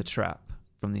 Mm-hmm. That's a trap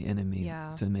from the enemy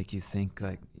to make you think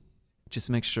like, just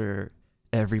make sure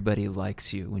everybody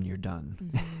likes you when you're done.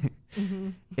 Mm-hmm. Mm-hmm.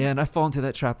 And I fall into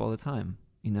that trap all the time,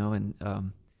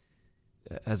 and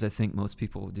as I think most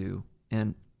people do.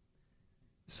 And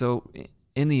so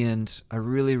in the end, I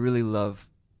really, really love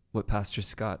what Pastor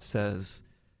Scott says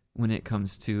when it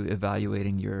comes to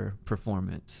evaluating your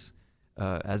performance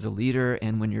as a leader,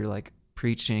 and when you're like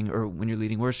preaching or when you're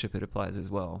leading worship, it applies as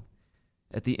well.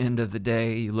 At the end of the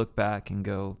day, you look back and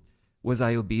go, was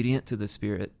I obedient to the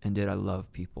Spirit, and did I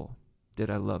love people? Did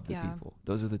I love the people?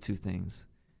 Those are the two things.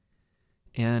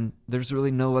 And there's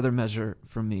really no other measure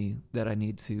for me that I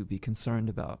need to be concerned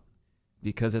about,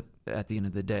 because at the end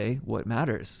of the day, what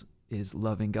matters is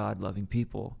loving God, loving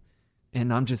people.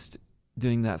 And I'm just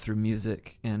doing that through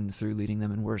music and through leading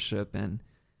them in worship. And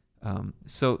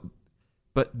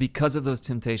but because of those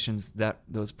temptations,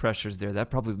 those pressures there, that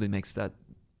probably makes that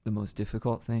the most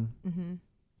difficult thing. Mm-hmm.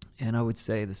 And I would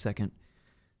say the second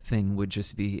thing would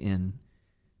just be in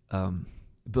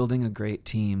building a great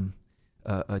team,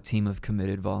 a team of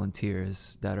committed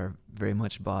volunteers that are very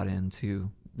much bought into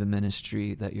the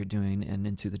ministry that you're doing and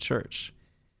into the church.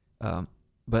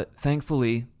 But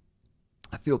thankfully,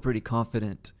 I feel pretty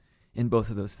confident in both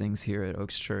of those things here at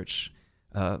Oaks Church.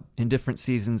 In different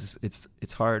seasons,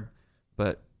 it's hard,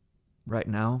 but right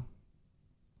now,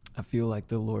 I feel like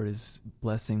the Lord is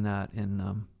blessing that,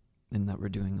 and that we're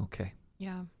doing okay.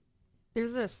 Yeah.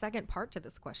 There's a second part to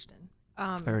this question.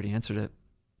 I already answered it.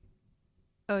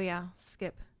 Oh yeah,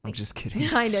 skip. I'm just kidding.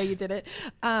 I know you did it.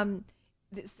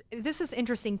 This is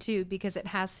interesting too, because it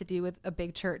has to do with a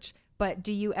big church. But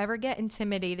do you ever get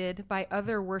intimidated by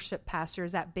other worship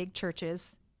pastors at big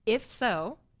churches? If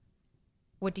so,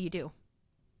 what do you do?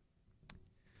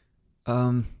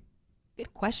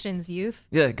 Good questions, youth.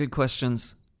 Yeah, good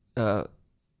questions.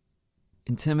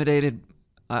 Intimidated.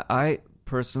 I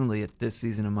personally, at this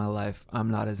season of my life, I'm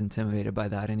not as intimidated by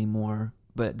that anymore.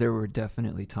 But there were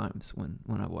definitely times when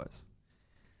I was.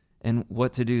 And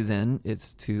what to do then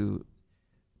is to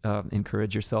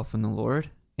encourage yourself in the Lord,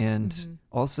 and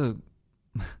also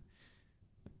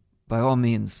by all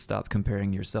means, stop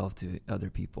comparing yourself to other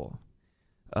people.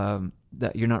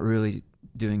 That you're not really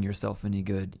doing yourself any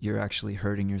good. You're actually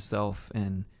hurting yourself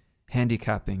and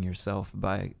handicapping yourself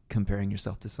by comparing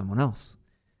yourself to someone else.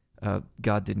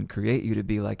 God didn't create you to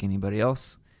be like anybody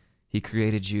else. He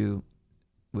created you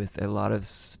with a lot of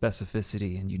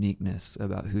specificity and uniqueness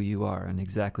about who you are, and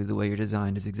exactly the way you're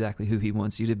designed is exactly who he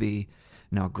wants you to be.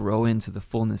 Now grow into the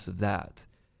fullness of that.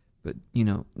 But,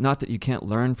 not that you can't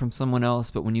learn from someone else,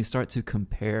 but when you start to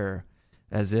compare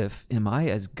as if, am I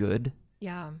as good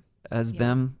as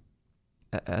them?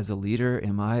 As a leader,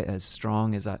 am I as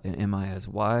strong am I as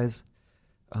wise?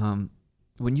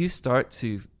 When you start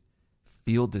to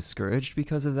feel discouraged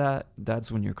because of that,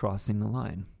 that's when you're crossing the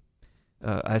line.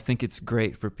 I think it's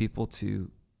great for people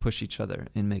to push each other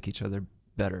and make each other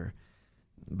better.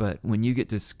 But when you get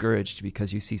discouraged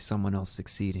because you see someone else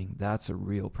succeeding, that's a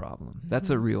real problem. Mm-hmm. That's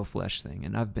a real flesh thing.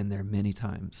 And I've been there many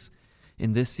times.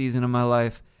 In this season of my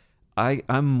life,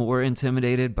 I'm more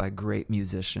intimidated by great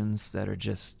musicians that are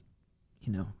just,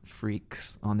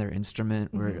 freaks on their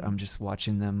instrument, where I'm just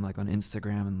watching them like on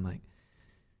Instagram and like,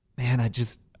 man,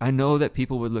 I know that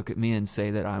people would look at me and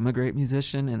say that I'm a great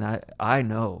musician. And I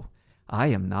know I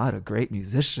am not a great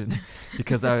musician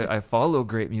because I follow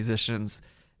great musicians.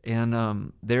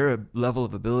 And their level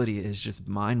of ability is just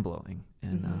mind-blowing.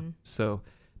 And so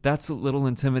that's a little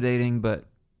intimidating, but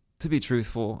to be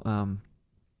truthful,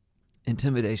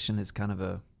 intimidation is kind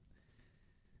of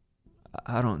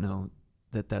I don't know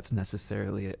that's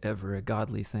necessarily ever a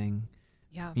godly thing.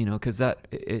 Yeah. Because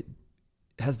it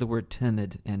has the word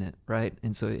timid in it, right?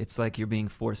 And so it's like you're being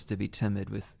forced to be timid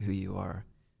with who you are.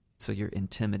 So you're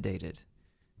intimidated.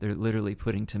 They're literally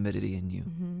putting timidity in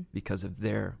you because of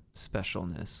their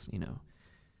specialness,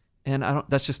 And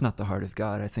that's just not the heart of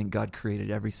God. I think God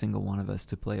created every single one of us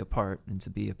to play a part and to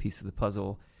be a piece of the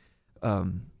puzzle.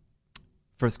 1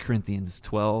 Corinthians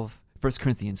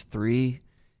 3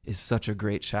 is such a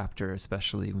great chapter,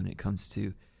 especially when it comes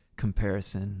to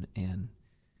comparison and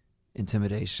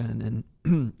intimidation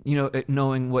and,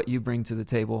 knowing what you bring to the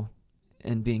table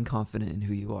and being confident in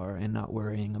who you are and not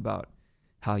worrying about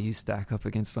how you stack up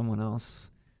against someone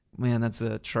else. Man, that's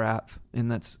a trap,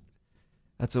 and that's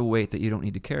a weight that you don't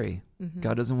need to carry.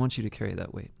 God doesn't want you to carry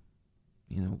that weight.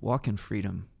 Walk in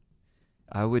freedom.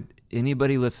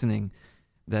 Anybody listening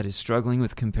that is struggling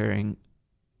with comparison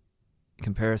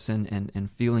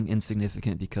and feeling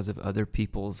insignificant because of other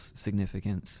people's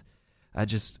significance, I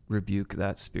just rebuke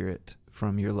that spirit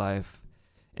from your life,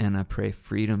 and I pray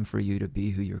freedom for you to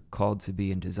be who you're called to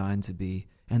be and designed to be,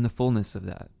 and the fullness of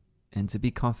that. And to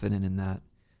be confident in that,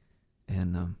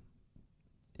 and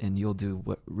you'll do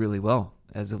really well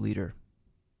as a leader.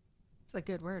 It's a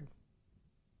good word.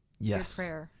 Yes. Good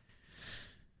prayer.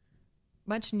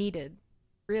 Much needed,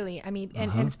 really. I mean,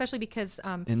 and especially because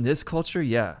in this culture,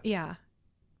 yeah,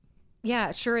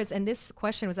 it sure is. And this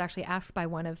question was actually asked by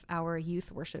one of our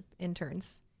youth worship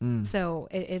interns. So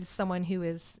it is someone who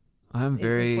is. I'm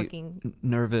very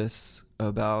nervous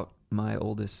about my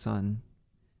oldest son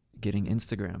getting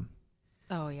Instagram.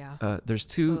 Oh, yeah. There's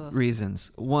two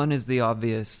reasons. One is the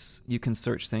obvious. You can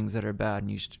search things that are bad and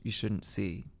you shouldn't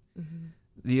see.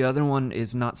 The other one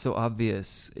is not so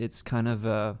obvious. It's kind of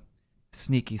a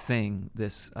sneaky thing,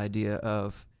 this idea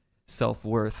of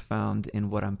self-worth found in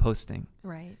what I'm posting.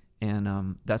 Right.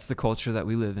 And that's the culture that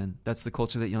we live in. That's the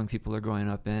culture that young people are growing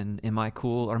up in. Am I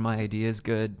cool? Are my ideas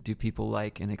good? Do people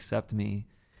like and accept me?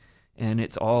 And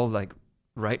it's all like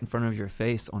right in front of your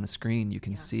face on a screen. You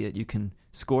can see it. You can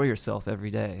score yourself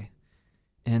every day.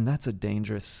 And that's a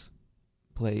dangerous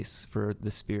place for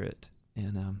the spirit.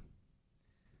 And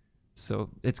so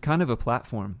it's kind of a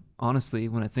platform, honestly,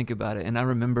 when I think about it. And I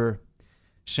remember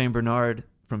Shane Bernard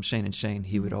from Shane and Shane,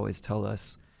 he would always tell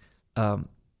us the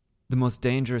most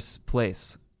dangerous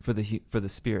place for the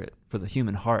spirit, for the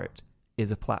human heart,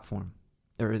 is a platform,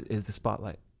 or is the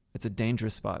spotlight. It's a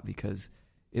dangerous spot because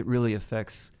it really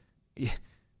affects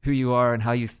who you are and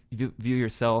how you view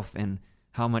yourself and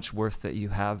how much worth that you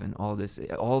have, and all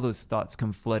those thoughts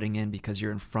come flooding in because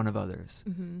you're in front of others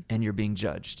and you're being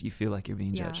judged. You feel like you're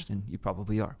being judged, and you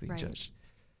probably are being judged.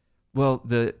 Well,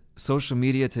 the social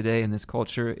media today in this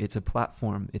culture, it's a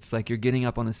platform. It's like you're getting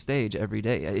up on a stage every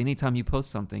day. Anytime you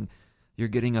post something, you're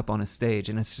getting up on a stage,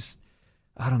 and it's just,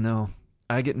 I don't know.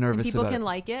 I get nervous about it. People can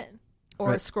like it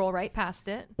or scroll right past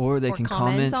it. Or they can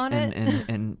comment on it.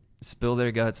 and spill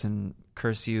their guts and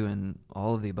curse you and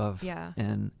all of the above. Yeah.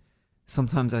 And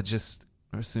sometimes I just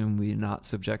assume we not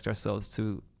subject ourselves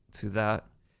to that.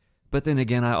 But then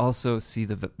again, I also see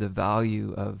the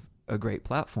value of a great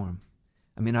platform.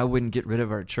 I mean, I wouldn't get rid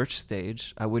of our church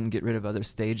stage. I wouldn't get rid of other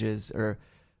stages or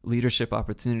leadership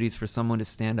opportunities for someone to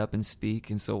stand up and speak.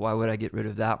 And so why would I get rid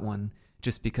of that one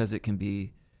just because it can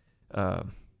be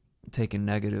taken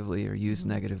negatively or used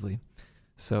negatively?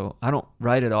 So I don't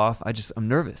write it off. I'm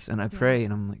nervous, and I pray,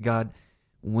 and I'm like, God,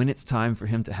 when it's time for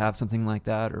him to have something like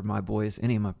that, or my boys,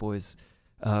 any of my boys,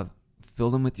 fill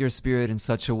them with your spirit in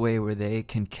such a way where they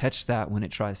can catch that when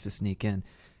it tries to sneak in.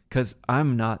 Because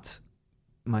I'm not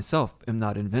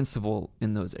invincible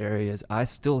in those areas. I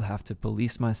still have to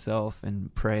police myself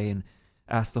and pray and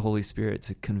ask the Holy Spirit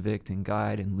to convict and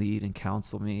guide and lead and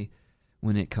counsel me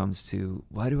when it comes to,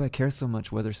 why do I care so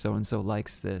much whether so-and-so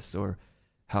likes this, or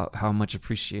how much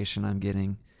appreciation I'm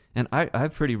getting. And I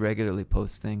pretty regularly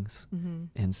post things.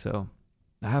 And so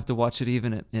I have to watch it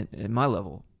even at my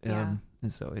level. And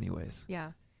so anyways.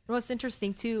 Yeah. Well, it's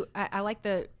interesting too. I like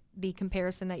the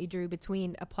comparison that you drew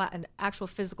between an actual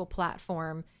physical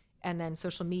platform and then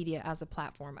social media as a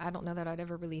platform. I don't know that I'd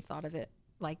ever really thought of it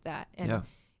like that.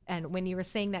 And when you were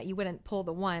saying that you wouldn't pull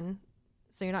the one,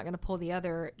 so you're not going to pull the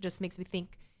other, it just makes me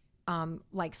think,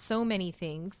 like so many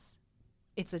things,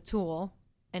 it's a tool,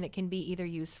 and it can be either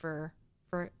used for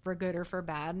good or for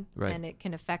bad. Right. And it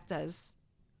can affect us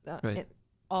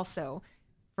also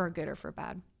for good or for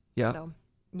bad. Yeah. So,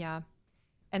 yeah.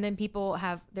 And then people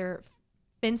have their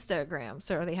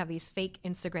Finstagrams, or they have these fake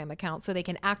Instagram accounts, so they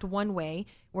can act one way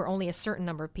where only a certain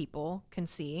number of people can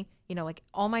see, like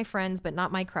all my friends, but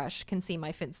not my crush can see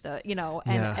my Finsta,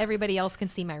 and everybody else can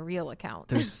see my real account.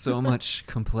 There's so much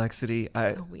complexity.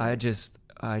 I just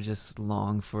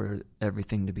long for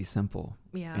everything to be simple.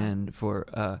 Yeah. And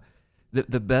for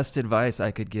the best advice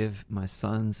I could give my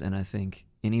sons, and I think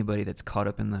anybody that's caught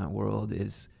up in that world,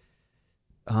 is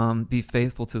be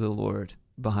faithful to the Lord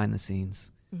behind the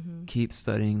scenes. Mm-hmm. Keep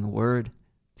studying the Word.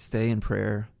 Stay in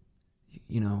prayer.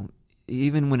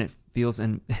 Even when it feels,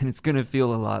 and it's going to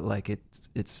feel a lot like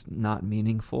it's not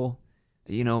meaningful,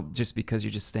 just because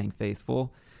you're just staying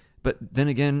faithful. But then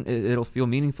again, it'll feel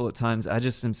meaningful at times. I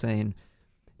just am saying,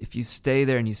 if you stay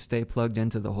there and you stay plugged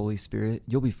into the Holy Spirit,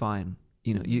 you'll be fine.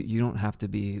 You don't have to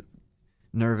be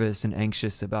nervous and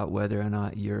anxious about whether or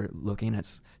not you're looking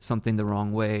at something the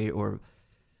wrong way, or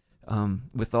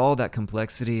with all that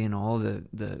complexity and all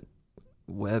the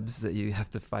webs that you have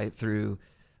to fight through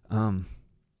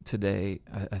today.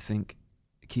 I think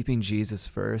keeping Jesus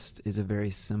first is a very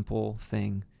simple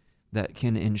thing that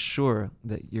can ensure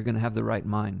that you're going to have the right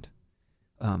mind.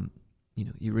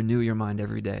 You renew your mind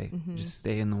every day. Mm-hmm. Just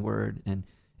stay in the Word, and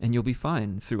you'll be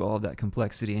fine through all of that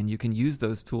complexity. And you can use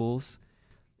those tools,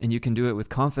 and you can do it with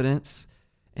confidence,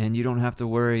 and you don't have to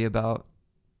worry about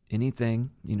anything.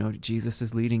 Jesus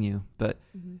is leading you. But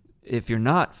if you're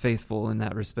not faithful in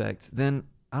that respect, then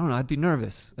I don't know, I'd be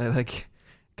nervous.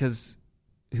 Because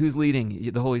who's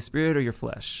leading? The Holy Spirit or your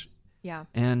flesh? Yeah.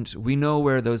 And we know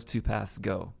where those two paths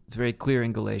go. It's very clear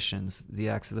in Galatians. The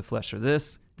acts of the flesh are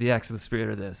this, the acts of the Spirit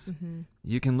are this. Mm-hmm.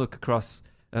 You can look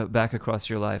back across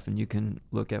your life, and you can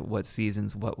look at what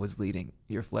seasons, what was leading,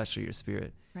 your flesh or your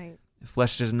spirit. Right. The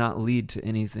flesh does not lead to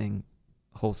anything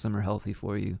wholesome or healthy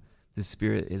for you. The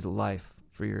Spirit is life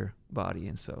for your body.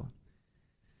 And so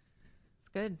it's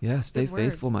good. Yeah, stay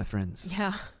faithful, my friends.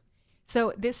 Yeah.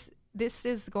 So this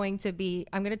is going to be,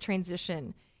 I'm going to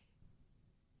transition.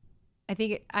 I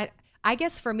think I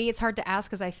guess for me, it's hard to ask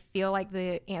because I feel like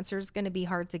the answer is going to be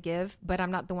hard to give, but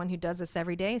I'm not the one who does this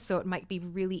every day. So it might be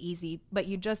really easy, but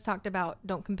you just talked about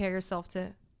don't compare yourself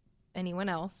to anyone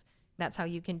else. That's how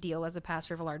you can deal as a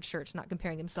pastor of a large church, not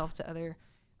comparing himself to other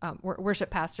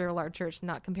worship pastor at a large church,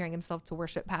 not comparing himself to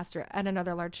worship pastor at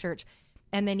another large church.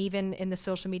 And then even in the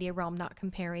social media realm, not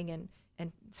comparing,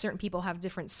 and certain people have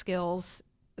different skills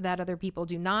that other people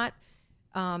do not,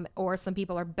 or some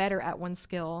people are better at one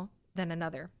skill than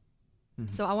another.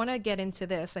 Mm-hmm. So I want to get into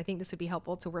this. I think this would be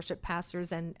helpful to worship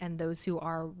pastors and those who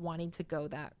are wanting to go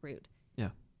that route. Yeah.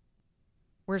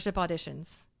 Worship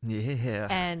auditions. Yeah.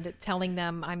 And telling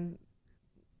them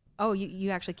you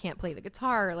actually can't play the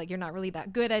guitar. Like, you're not really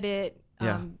that good at it.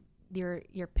 Yeah.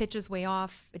 Your pitch is way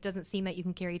off. It doesn't seem that you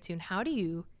can carry a tune. How do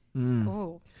you,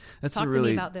 that's talk to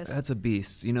me about this. That's a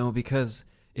beast, because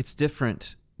it's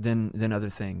different than other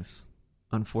things.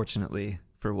 Unfortunately,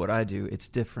 for what I do, it's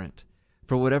different.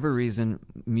 For whatever reason,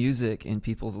 music in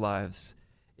people's lives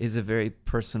is a very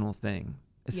personal thing.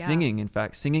 Yeah.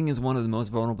 Singing is one of the most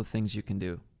vulnerable things you can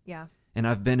do. Yeah. And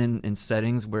I've been in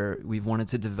settings where we've wanted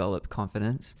to develop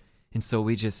confidence. And so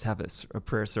we just have a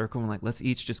prayer circle. And like, let's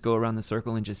each just go around the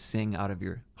circle and just sing out of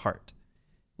your heart.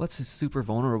 What's a super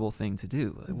vulnerable thing to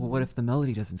do? Mm-hmm. Well, what if the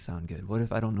melody doesn't sound good? What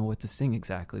if I don't know what to sing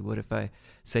exactly? What if I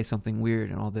say something weird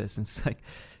and all this? And it's like,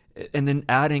 and then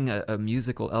adding a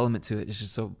musical element to it is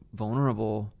just so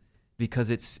vulnerable because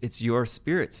it's your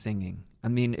spirit singing. I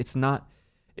mean,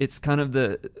 it's kind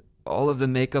of all of the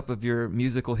makeup of your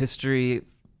musical history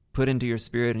put into your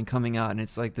spirit and coming out. And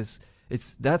it's like this,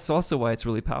 that's also why it's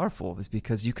really powerful, is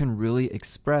because you can really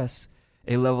express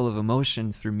a level of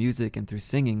emotion through music and through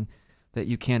singing that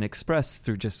you can't express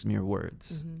through just mere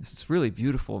words. Mm-hmm. It's really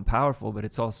beautiful and powerful, but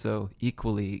it's also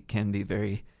equally can be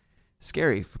very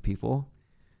scary for people.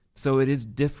 So it is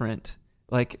different.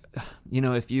 Like,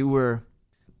 if you were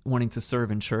wanting to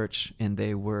serve in church and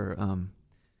they were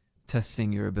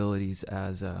testing your abilities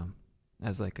as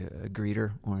like a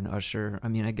greeter or an usher, I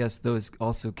mean, I guess those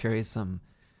also carry some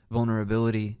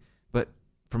vulnerability. But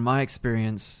from my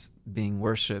experience being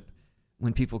worship,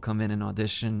 when people come in and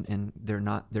audition and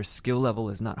their skill level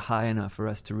is not high enough for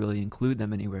us to really include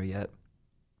them anywhere yet,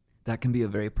 that can be a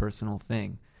very personal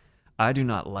thing. I do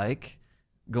not like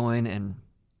going and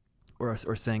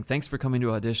or saying, thanks for coming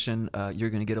to audition,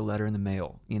 you're going to get a letter in the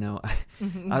mail.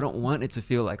 I don't want it to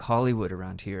feel like Hollywood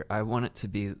around here. I want it to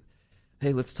be,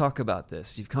 hey, let's talk about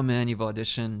this. You've come in, you've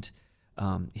auditioned.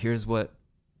 Here's what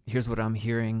I'm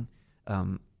hearing.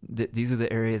 These are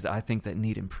the areas I think that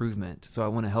need improvement. So I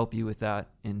want to help you with that.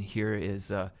 And here's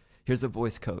a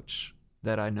voice coach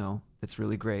that I know that's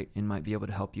really great and might be able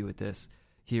to help you with this.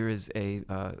 Here is a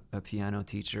piano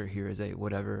teacher. Here is a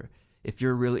whatever. If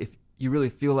you really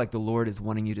feel like the Lord is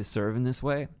wanting you to serve in this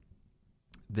way,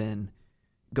 then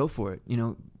go for it.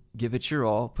 Give it your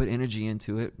all, put energy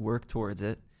into it, work towards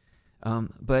it.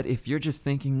 But if you're just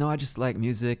thinking, no, I just like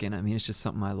music, and I mean, it's just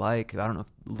something I like, I don't know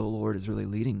if the Lord is really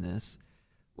leading this,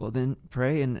 well, then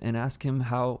pray and ask him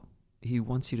how he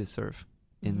wants you to serve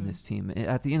in this team.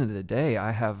 At the end of the day,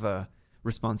 I have a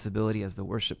responsibility as the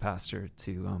worship pastor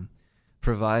to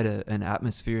provide an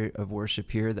atmosphere of worship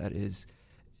here that it's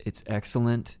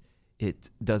excellent.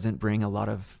 It doesn't bring a lot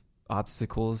of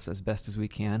obstacles as best as we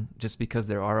can. Just because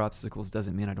there are obstacles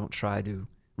doesn't mean I don't try to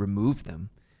remove them,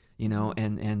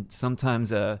 and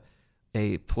sometimes a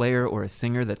player or a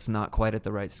singer that's not quite at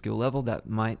the right skill level, that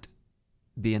might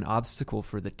be an obstacle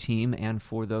for the team and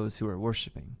for those who are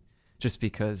worshiping, just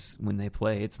because when they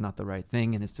play, it's not the right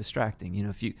thing and it's distracting.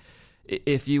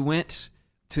 If you went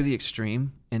to the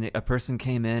extreme and a person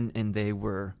came in and they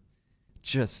wanted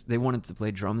to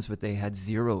play drums, but they had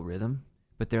zero rhythm,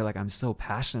 but they're like, I'm so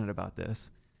passionate about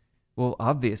this. Well,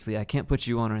 obviously I can't put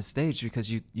you on a stage because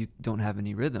you don't have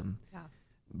any rhythm. Yeah.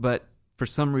 But for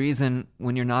some reason,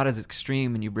 when you're not as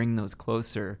extreme and you bring those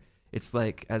closer, it's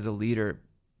like, as a leader,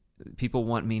 people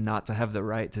want me not to have the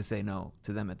right to say no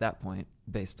to them at that point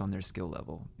based on their skill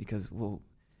level, because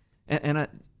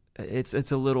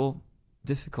it's a little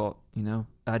difficult,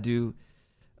 I do,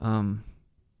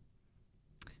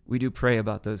 we do pray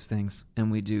about those things, and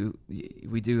we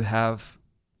do have,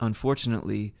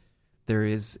 unfortunately, there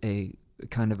is a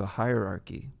kind of a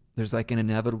hierarchy. There's like an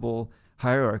inevitable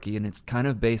hierarchy, and it's kind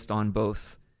of based on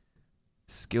both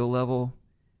skill level,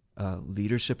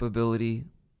 leadership ability,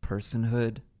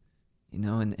 personhood,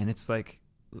 and it's like,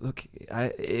 look,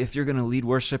 if you're going to lead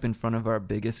worship in front of our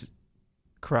biggest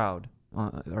crowd,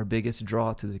 our biggest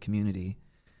draw to the community,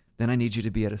 then I need you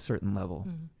to be at a certain level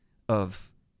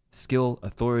of skill,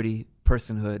 authority,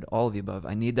 personhood, all of the above.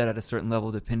 I need that at a certain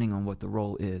level depending on what the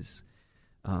role is.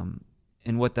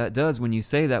 And what that does, when you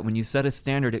say that, when you set a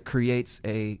standard, it creates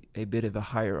a bit of a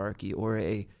hierarchy or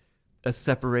a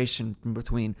separation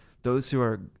between those who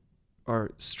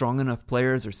are strong enough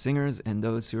players or singers and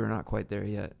those who are not quite there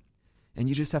yet. And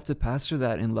you just have to pastor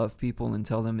that and love people and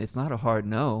tell them it's not a hard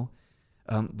no.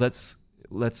 Let's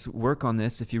work on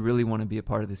this. If you really want to be a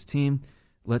part of this team,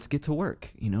 let's get to work.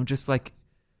 Just like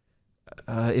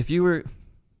if you were,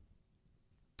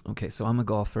 okay, so I'm a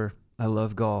golfer. I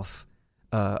love golf.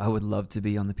 I would love to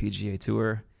be on the PGA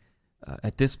Tour.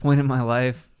 At this point in my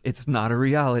life, it's not a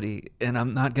reality, and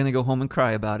I'm not going to go home and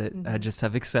cry about it. I just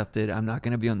have accepted I'm not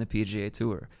going to be on the PGA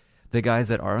Tour. The guys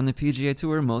that are on the PGA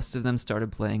Tour, most of them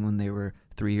started playing when they were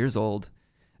 3 years old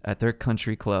at their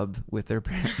country club with their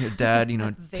dad,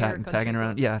 tagging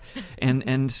around. Yeah.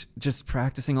 And just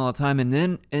practicing all the time.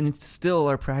 And still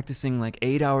are practicing like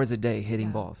 8 hours a day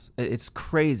hitting balls. It's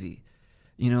crazy.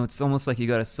 It's almost like you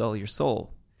got to sell your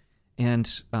soul. And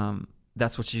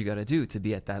that's what you got to do to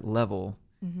be at that level.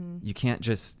 You can't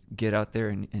just get out there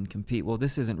and compete. Well,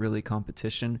 this isn't really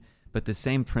competition, but the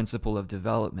same principle of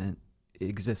development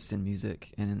exists in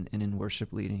music and in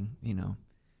worship leading,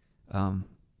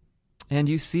 and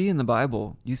you see in the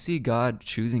Bible, you see God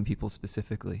choosing people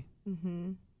specifically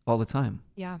all the time.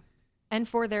 Yeah. And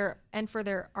for their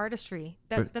artistry.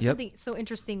 That's something so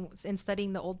interesting in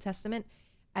studying the Old Testament.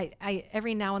 I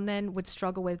every now and then would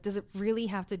struggle with, does it really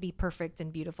have to be perfect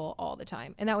and beautiful all the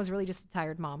time? And that was really just a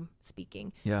tired mom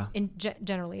speaking. Yeah. And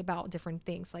generally about different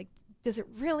things. Like, does it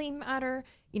really matter?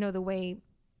 The way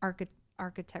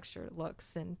architecture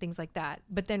looks and things like that.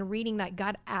 But then reading that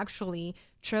God actually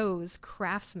chose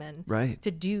craftsmen right. to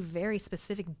do very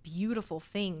specific, beautiful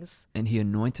things. And he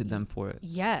anointed them for it.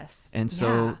 Yes. And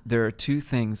so there are two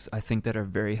things I think that are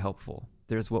very helpful.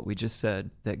 There's what we just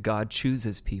said, that God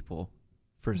chooses people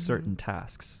for certain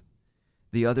tasks.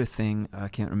 The other thing, I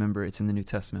can't remember, it's in the New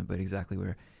Testament, but exactly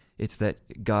where, it's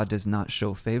that God does not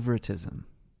show favoritism.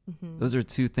 Those are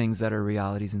two things that are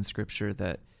realities in Scripture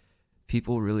that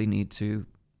people really need to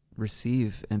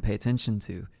receive and pay attention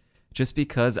to. Just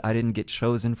because I didn't get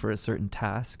chosen for a certain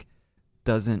task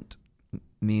doesn't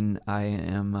mean I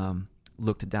am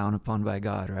looked down upon by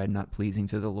God, or I'm not pleasing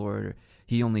to the Lord. Or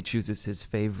he only chooses his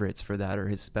favorites for that, or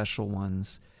his special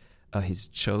ones, his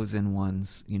chosen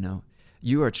ones.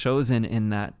 You are chosen in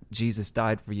that Jesus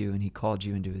died for you and he called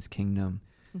you into his kingdom.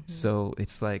 So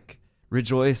it's like,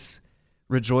 rejoice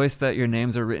that your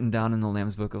names are written down in the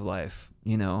Lamb's Book of Life.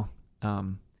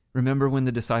 Remember when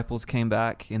the disciples came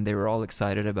back and they were all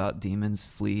excited about demons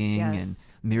fleeing and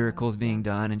miracles being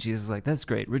done, and Jesus is like, that's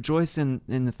great. Rejoice in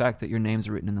the fact that your names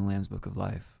are written in the Lamb's Book of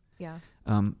Life. Yeah.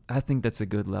 I think that's a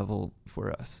good level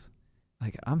for us.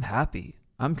 Like, I'm happy.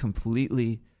 I'm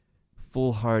completely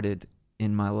full-hearted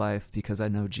in my life because I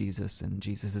know Jesus, and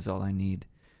Jesus is all I need.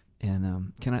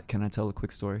 And can I tell a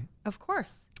quick story? Of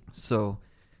course. So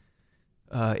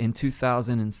in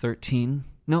 2013,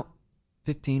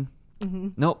 15,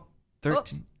 nope,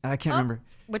 13. I can't remember.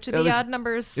 Which of the odd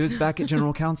numbers? It was back at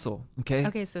General Council. Okay.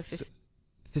 Okay, so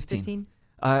 15.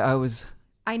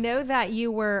 I know that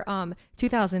you were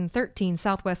 2013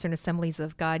 Southwestern Assemblies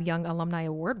of God Young Alumni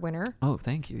Award winner. Oh,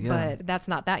 thank you. Yeah. But that's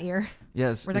not that year.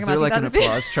 Yes. Is there like an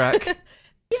applause track?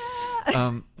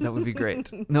 Yeah. That would be great.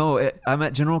 No, I'm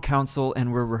at General Council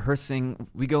and we're rehearsing.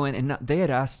 We go in and they had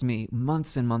asked me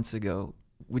months and months ago,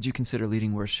 would you consider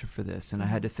leading worship for this? And I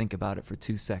had to think about it for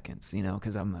 2 seconds,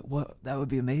 because I'm like, what? That would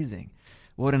be amazing.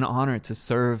 What an honor to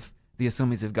serve the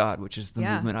Assemblies of God, which is the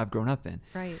movement I've grown up in.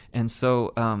 Right. And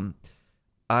so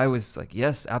I was like,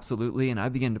 yes, absolutely. And I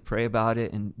began to pray about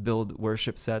it and build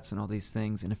worship sets and all these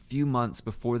things. And a few months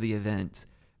before the event,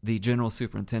 the general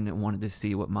superintendent wanted to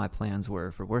see what my plans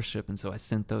were for worship. And so I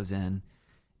sent those in.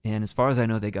 And as far as I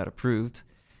know, they got approved.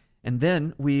 And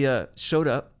then we showed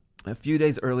up a few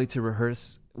days early to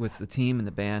rehearse with the team and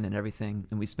the band and everything.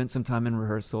 And we spent some time in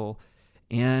rehearsal.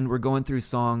 And we're going through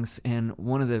songs. And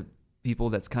one of the people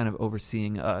that's kind of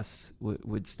overseeing us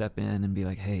would step in and be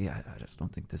like, hey, I just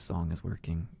don't think this song is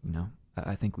working.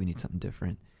 I think we need something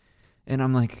different. And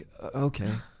I'm like,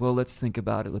 okay, well, let's think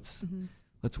about it.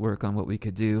 Let's work on what we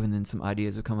could do. And then some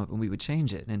ideas would come up and we would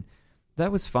change it. And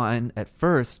that was fine at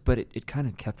first, but it kind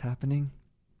of kept happening.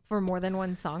 For more than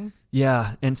one song?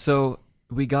 Yeah. And so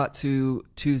we got to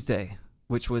Tuesday,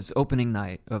 which was opening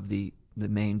night of the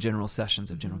main general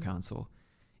sessions of General Council.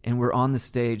 And we're on the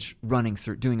stage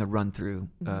doing a run through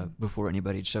before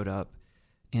anybody had showed up.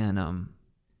 And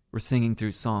we're singing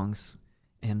through songs.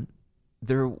 And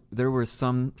there were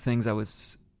some things I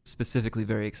was specifically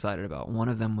very excited about. One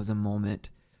of them was a moment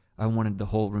I wanted the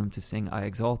whole room to sing I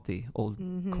Exalt Thee, old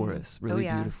chorus, really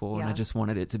beautiful. Yeah. And I just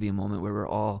wanted it to be a moment where we're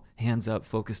all hands up,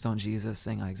 focused on Jesus,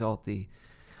 saying I Exalt Thee.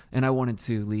 And I wanted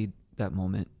to lead that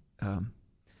moment.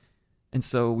 And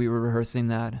so we were rehearsing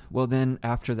that. Well, then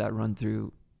after that run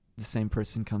through, the same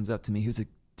person comes up to me, who's a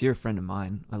dear friend of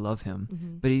mine. I love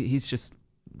him, but he's just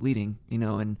leading,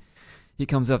 and he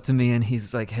comes up to me and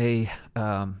he's like, hey,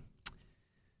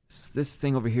 this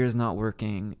thing over here is not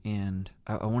working, and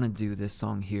I want to do this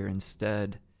song here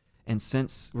instead. And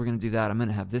since we're going to do that, I'm going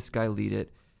to have this guy lead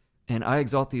it. And I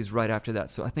Exalt Thee is right after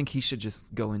that, so I think he should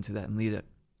just go into that and lead it.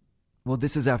 Well,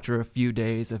 this is after a few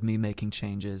days of me making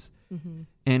changes.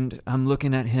 And I'm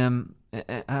looking at him.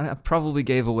 I probably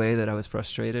gave away that I was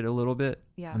frustrated a little bit.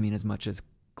 Yeah. I mean, as much as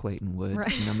Clayton would.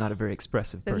 Right. I'm not a very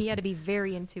expressive person. So he had to be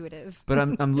very intuitive. But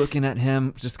I'm looking at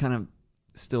him just kind of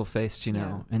still-faced,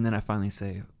 And then I finally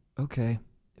say, okay.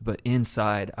 But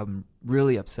inside, I'm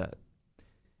really upset.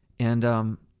 And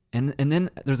then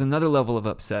there's another level of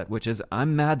upset, which is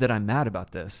I'm mad that I'm mad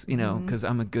about this, because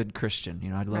I'm a good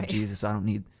Christian. I love Jesus. I don't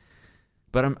need...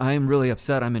 But I am really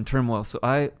upset. I'm in turmoil. So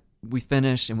we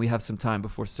finish and we have some time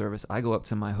before service. I go up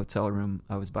to my hotel room.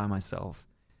 I was by myself.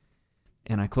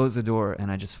 And I close the door and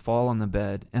I just fall on the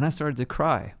bed and I started to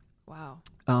cry. Wow.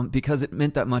 Because it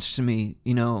meant that much to me.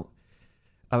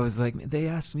 I was like, they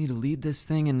asked me to lead this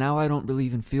thing and now I don't really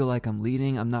even feel like I'm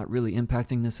leading. I'm not really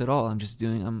impacting this at all. I'm just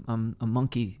I'm a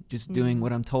monkey just doing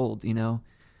what I'm told,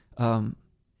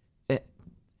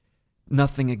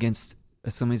 nothing against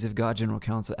Assemblies of God General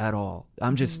Council at all.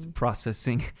 I'm just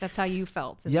processing. That's how you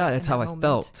felt. That's how I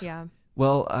felt. Yeah.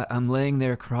 Well, I'm laying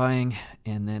there crying,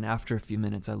 and then after a few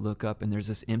minutes, I look up, and there's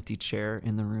this empty chair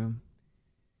in the room.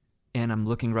 And I'm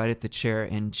looking right at the chair,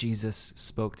 and Jesus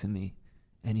spoke to me.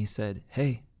 And he said,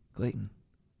 "Hey, Clayton,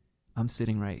 I'm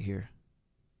sitting right here.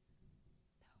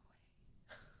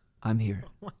 I'm here."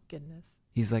 Oh, my goodness.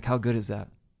 He's like, "How good is that?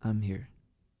 I'm here.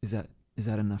 Is that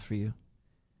enough for you?"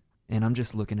 And I'm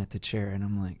just looking at the chair, and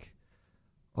I'm like,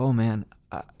 oh, man,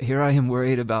 here I am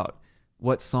worried about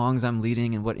what songs I'm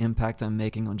leading and what impact I'm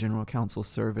making on General Council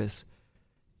service.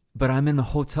 But I'm in the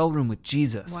hotel room with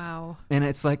Jesus. Wow. And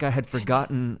it's like I had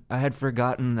forgotten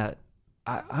that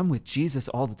I'm with Jesus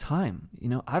all the time. You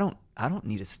know, I don't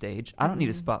need a stage. I don't need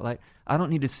a spotlight. I don't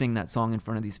need to sing that song in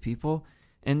front of these people.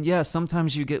 And yeah,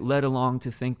 sometimes you get led along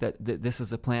to think that this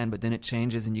is a plan, but then it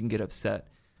changes and you can get upset.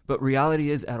 But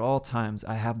reality is, at all times,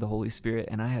 I have the Holy Spirit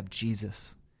and I have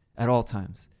Jesus at all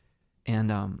times.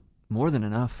 And more than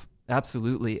enough.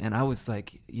 Absolutely. And I was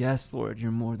like, yes, Lord,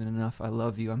 you're more than enough. I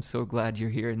love you. I'm so glad you're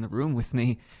here in the room with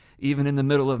me, even in the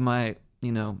middle of my,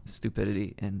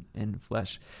 stupidity and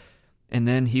flesh. And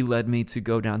then he led me to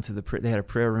go down to they had a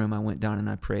prayer room. I went down and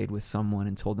I prayed with someone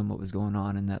and told them what was going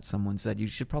on. And that someone said, you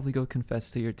should probably go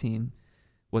confess to your team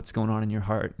what's going on in your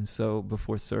heart. And so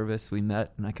before service, we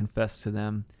met and I confessed to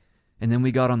them. And then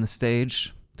we got on the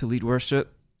stage to lead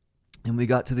worship, and we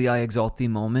got to the I Exalt Thee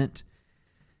moment.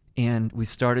 And we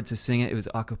started to sing it. It was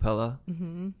a cappella.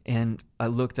 Mm-hmm. And I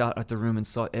looked out at the room and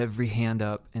saw every hand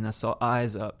up, and I saw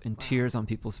eyes up and tears on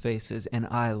people's faces, and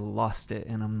I lost it.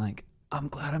 And I'm like, I'm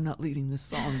glad I'm not leading this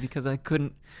song because I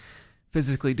couldn't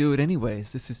physically do it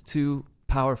anyways. This is too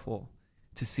powerful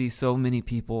to see so many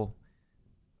people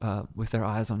with their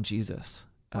eyes on Jesus.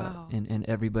 Wow. And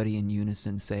everybody in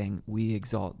unison saying, "We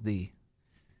exalt thee."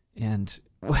 And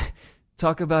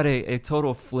talk about a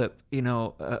total flip,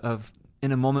 of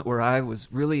in a moment where I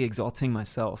was really exalting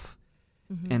myself.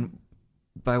 Mm-hmm. And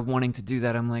by wanting to do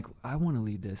that, I'm like, I want to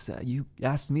lead this. You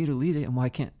asked me to lead it, and why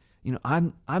can't,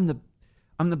 I'm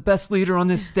the best leader on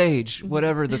this stage,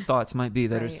 whatever the thoughts might be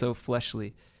that right. are so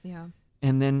fleshly. Yeah.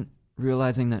 And then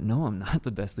realizing that, no, I'm not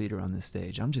the best leader on this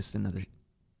stage. I'm just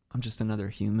another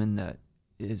human that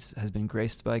has been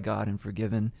graced by God and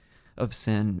forgiven of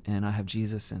sin, and I have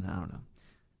Jesus, and I don't know.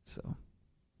 So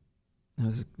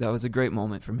that was a great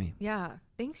moment for me. Yeah.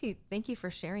 Thank you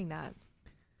for sharing that.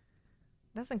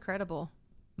 That's incredible.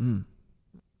 Mm.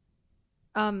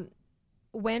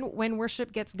 When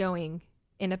worship gets going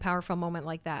in a powerful moment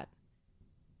like that,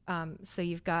 so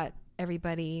you've got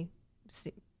everybody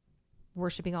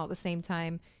worshiping all at the same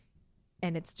time,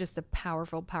 and it's just a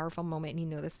powerful, powerful moment,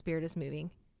 and the Spirit is moving.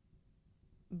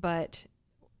 But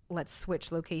let's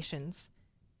switch locations.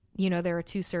 There are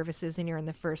 2 services and you're in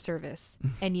the first service,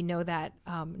 and that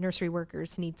nursery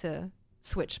workers need to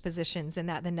switch positions and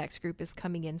that the next group is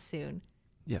coming in soon.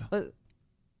 Yeah. But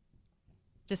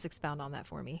just expound on that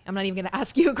for me. I'm not even going to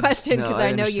ask you a question because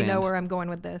I know you know where I'm going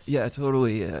with this. Yeah,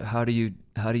 totally. How do you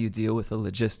deal with the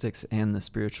logistics and the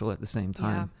spiritual at the same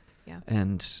time? Yeah.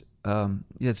 And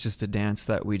it's just a dance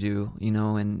that we do,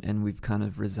 and we've kind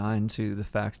of resigned to the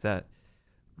fact that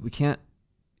we can't,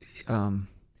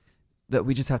 that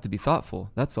we just have to be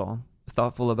thoughtful. That's all.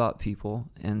 Thoughtful about people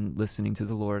and listening to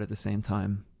the Lord at the same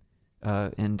time.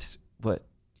 And what,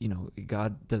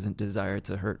 God doesn't desire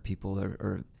to hurt people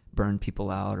or burn people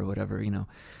out or whatever,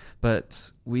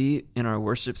 But we, in our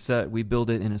worship set, we build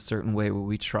it in a certain way where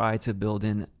we try to build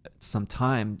in some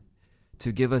time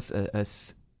to give us a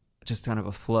just kind of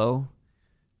a flow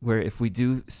where if we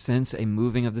do sense a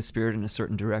moving of the Spirit in a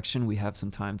certain direction, we have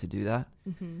some time to do that.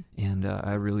 Mm-hmm. And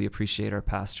I really appreciate our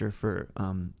pastor for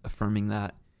affirming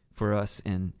that for us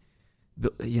and,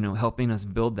 helping us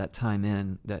build that time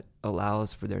in that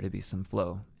allows for there to be some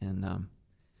flow. And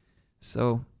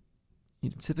so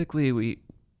typically we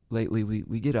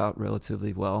get out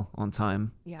relatively well on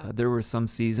time. Yeah. There were some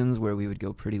seasons where we would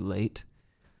go pretty late,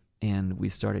 and we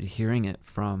started hearing it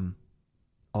from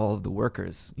all of the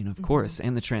workers, of mm-hmm. course,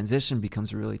 and the transition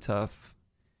becomes really tough.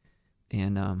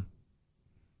 And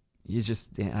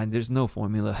there's no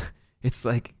formula. It's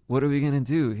like, what are we going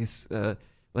to do? It's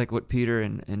like what Peter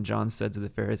and John said to the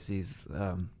Pharisees,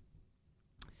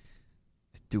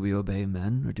 do we obey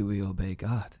men or do we obey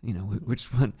God?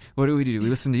 Which one, what do? We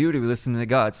listen to you or do we listen to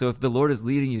God? So if the Lord is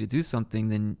leading you to do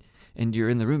something, and you're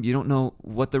in the room, you don't know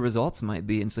what the results might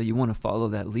be. And so you want to follow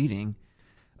that leading.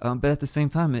 But at the same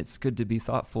time, it's good to be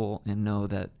thoughtful and know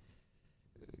that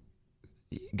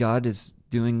God is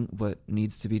doing what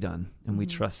needs to be done. And we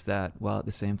trust that, while at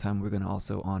the same time, we're going to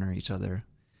also honor each other.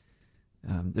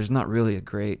 There's not really a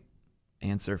great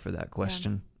answer for that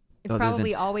question. It's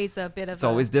probably always a bit of it's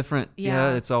always different.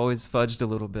 Yeah. It's always fudged a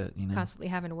little bit, Constantly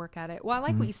having to work at it. Well, I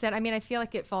like what you said. I mean, I feel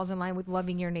like it falls in line with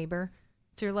loving your neighbor.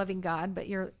 So you're loving God, but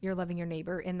you're loving your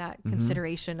neighbor in that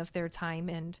consideration of their time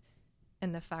and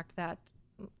the fact that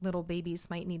little babies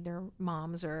might need their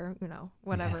moms or,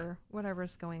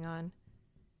 whatever's going on.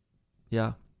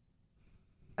 Yeah.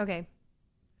 Okay.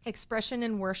 Expression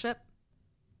in worship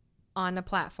on a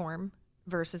platform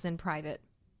versus in private.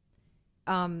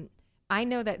 I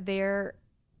know that there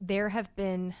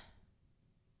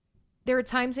are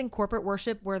times in corporate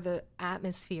worship where the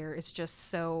atmosphere is just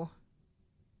so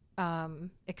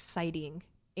exciting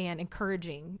and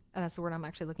encouraging. That's the word I'm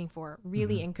actually looking for.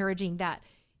 Really encouraging that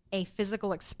a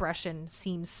physical expression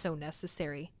seems so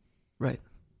necessary. Right.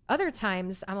 Other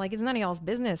times I'm like, it's none of y'all's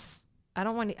business. I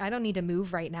don't need to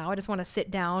move right now. I just want to sit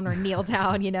down or kneel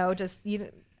down,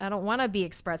 I don't want to be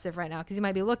expressive right now because you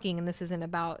might be looking and this isn't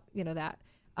about, that.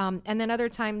 And then other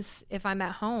times if I'm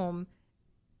at home,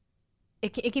 it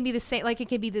can be the same, like it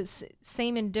can be the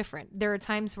same and different. There are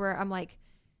times where I'm like,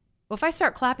 well, if I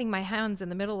start clapping my hands in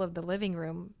the middle of the living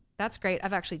room, that's great.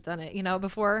 I've actually done it,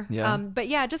 before. Yeah. But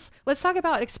yeah, just let's talk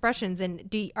about expressions. And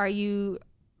do you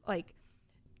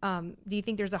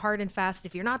think there's a hard and fast,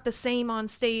 if you're not the same on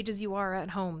stage as you are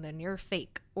at home, then you're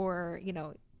fake, or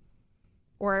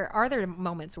are there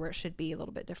moments where it should be a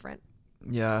little bit different?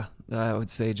 Yeah, I would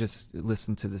say just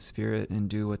listen to the Spirit and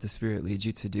do what the Spirit leads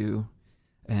you to do.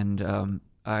 And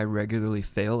I regularly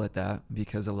fail at that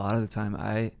because a lot of the time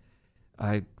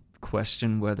I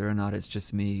question whether or not it's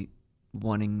just me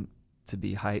wanting to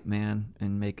be hype man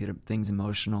and make things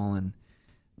emotional, and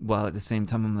while at the same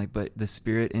time I'm like, but the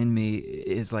Spirit in me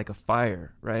is like a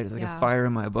fire, right? It's like a fire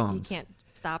in my bones. You can't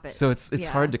stop it. So it's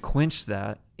hard to quench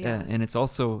that. Yeah. And it's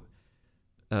also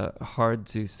hard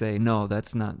to say, no,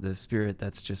 that's not the Spirit,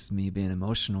 that's just me being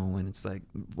emotional, when it's like,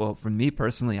 well, for me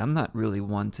personally, I'm not really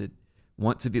one to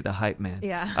want to be the hype man.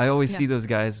 Yeah. I always see those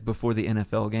guys before the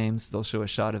NFL games. They'll show a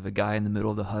shot of a guy in the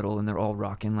middle of the huddle and they're all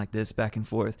rocking like this back and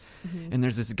forth. And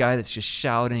there's this guy that's just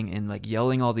shouting and like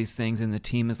yelling all these things, and the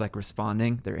team is like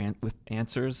responding with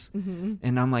answers.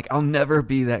 And I'm like, I'll never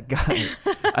be that guy.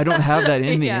 I don't have that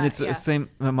in me. And it's the same.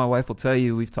 My wife will tell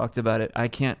you, we've talked about it. I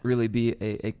can't really be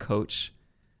a coach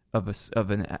of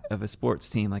a sports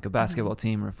team, like a basketball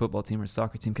team or a football team or a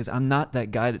soccer team, because I'm not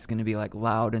that guy that's going to be like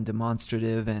loud and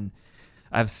demonstrative, and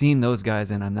I've seen those guys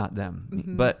and I'm not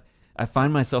them. But I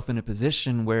find myself in a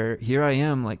position where here I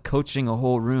am like coaching a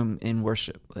whole room in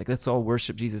worship. Like, let's all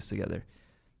worship Jesus together.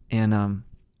 And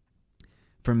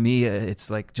for me,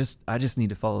 it's like I just need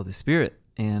to follow the Spirit.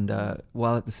 And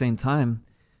while at the same time,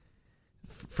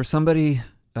 for somebody,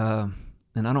 and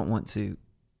I don't want to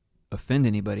offend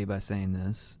anybody by saying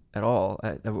this at all.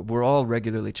 We're all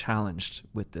regularly challenged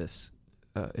with this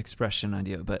expression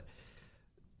idea, but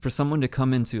for someone to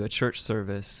come into a church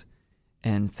service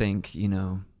and think,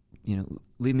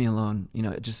 leave me alone,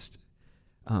 just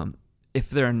if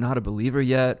they're not a believer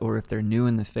yet, or if they're new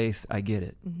in the faith, I get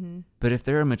it. But if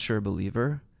they're a mature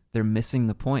believer, they're missing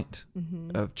the point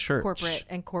of church.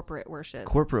 Corporate worship.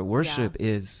 Corporate worship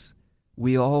is,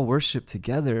 we all worship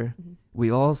together.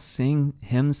 We all sing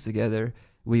hymns together.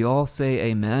 We all say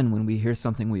amen when we hear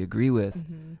something we agree with.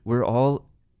 We're all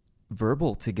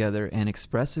verbal together and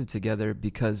expressive together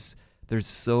because there's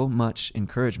so much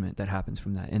encouragement that happens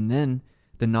from that. And then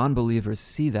the non-believers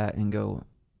see that and go,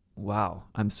 wow,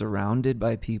 I'm surrounded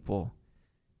by people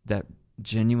that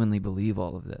genuinely believe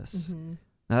all of this.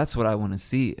 Now, that's what I want to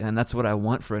see, and that's what I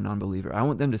want for a non-believer. I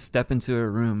want them to step into a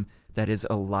room that is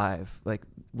alive, like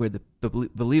where the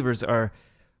believers are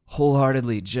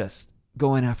wholeheartedly just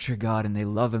going after God, and they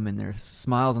love him, and there's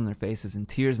smiles on their faces and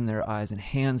tears in their eyes and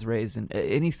hands raised and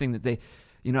anything that they,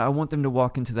 I want them to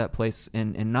walk into that place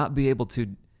and not be able to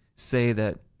say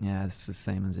that, yeah, it's the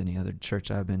same as any other church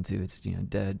I've been to. It's,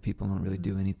 dead. People don't really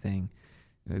do anything.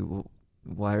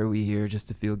 Why are we here? Just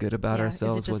to feel good about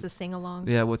ourselves? Is it just a sing along?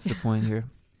 Yeah. What's the point here?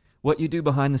 What you do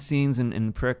behind the scenes in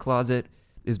the prayer closet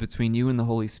is between you and the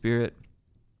Holy Spirit.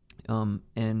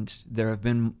 And there have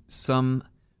been some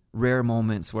rare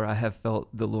moments where I have felt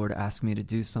the Lord ask me to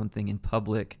do something in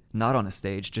public, not on a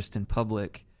stage, just in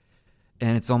public.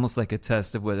 And it's almost like a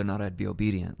test of whether or not I'd be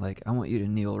obedient. Like, I want you to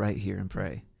kneel right here and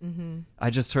pray.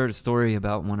 I just heard a story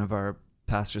about one of our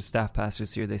staff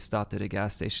pastors here. They stopped at a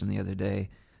gas station the other day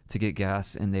to get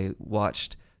gas, and they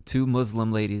watched two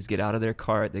Muslim ladies get out of their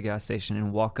car at the gas station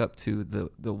and walk up to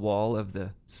the wall of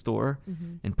the store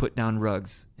and put down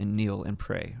rugs and kneel and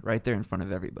pray right there in front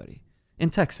of everybody in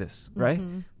Texas, right?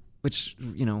 Which,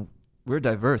 we're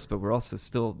diverse, but we're also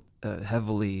still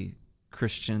heavily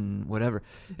Christian, whatever.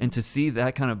 And to see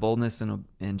that kind of boldness and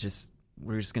just,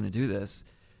 we're just going to do this,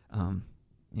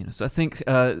 So I think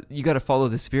you got to follow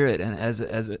the Spirit. And as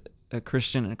a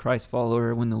Christian and a Christ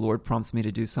follower, when the Lord prompts me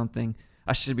to do something,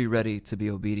 I should be ready to be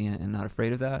obedient and not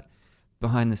afraid of that.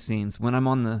 Behind the scenes, when I'm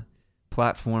on the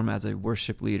platform as a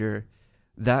worship leader,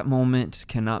 that moment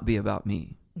cannot be about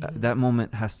me. Mm-hmm. That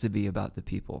moment has to be about the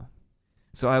people.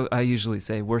 So I usually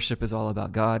say worship is all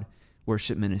about God.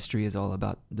 Worship ministry is all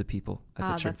about the people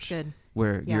at the church. That's good.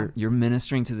 Where you're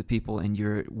ministering to the people and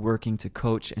you're working to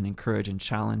coach and encourage and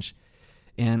challenge.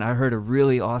 And I heard a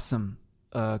really awesome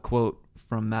quote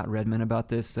from Matt Redman about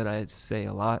this that I say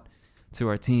a lot to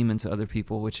our team and to other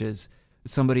people, which is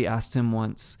somebody asked him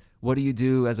once, what do you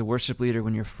do as a worship leader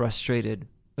when you're frustrated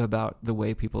about the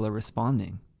way people are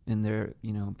responding in their,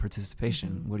 participation?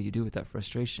 Mm-hmm. What do you do with that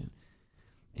frustration?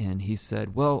 And he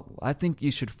said, well, I think you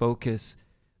should focus,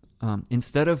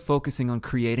 instead of focusing on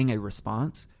creating a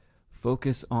response,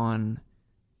 focus on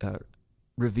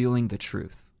revealing the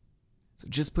truth. So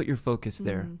just put your focus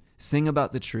there. Mm-hmm. Sing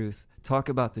about the truth, talk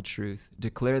about the truth,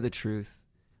 declare the truth.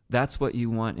 That's what you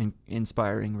want in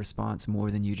inspiring response more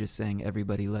than you just saying,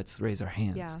 everybody, let's raise our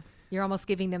hands. Yeah. You're almost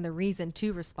giving them the reason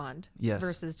to respond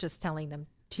versus just telling them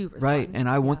to respond. Right. And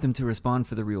I want them to respond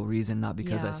for the real reason, not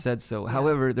because I said so. Yeah.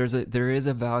 However, there is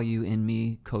a value in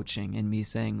me coaching and me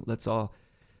saying, let's all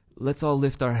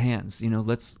lift our hands.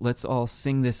 Let's all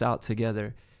sing this out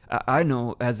together. I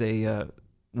know as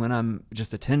when I'm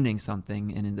just attending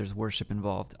something and there's worship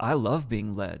involved, I love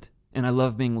being led, and I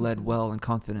love being led well and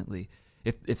confidently.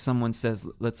 If someone says,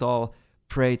 let's all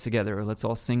pray together, or let's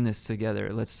all sing this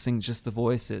together, let's sing just the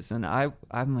voices, and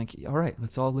I'm like, all right,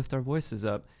 let's all lift our voices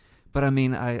up. But I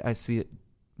mean, I see it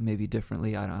maybe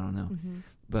differently. I don't know. Mm-hmm.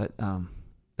 But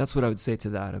that's what I would say to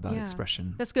that about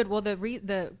expression. That's good. Well,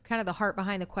 the kind of the heart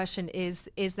behind the question is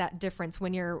that difference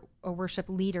when you're a worship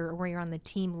leader or when you're on the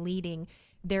team leading,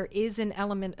 there is an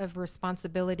element of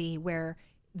responsibility where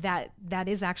that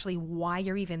is actually why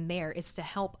you're even there. It's to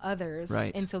help others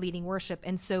into leading worship.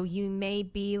 And so you may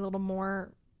be a little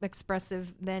more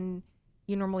expressive than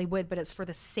you normally would, but it's for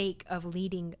the sake of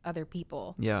leading other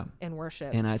people in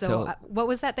worship. And what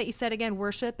was that you said again?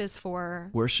 Worship is for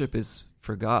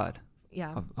God.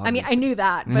 Yeah. Obviously. I mean, I knew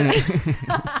that,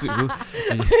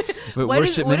 but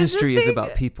worship ministry is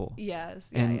about people. Yes.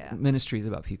 And ministry is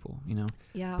about people,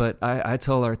 Yeah. But I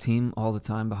tell our team all the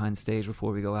time behind stage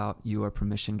before we go out, you are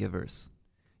permission givers.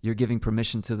 You're giving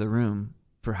permission to the room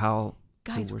for how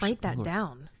to worship. Guys, write that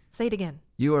down. Say it again.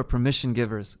 You are permission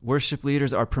givers. Worship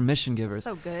leaders are permission givers.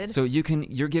 So good. So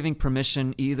you're giving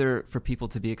permission either for people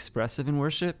to be expressive in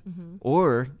worship,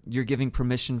 or you're giving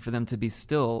permission for them to be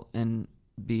still and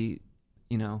be,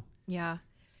 Yeah.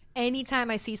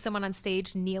 Anytime I see someone on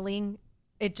stage kneeling,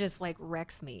 it just like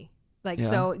wrecks me.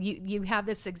 So you have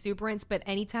this exuberance, but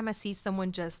anytime I see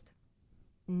someone just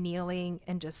kneeling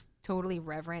and just totally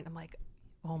reverent, I'm like,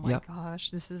 oh my gosh,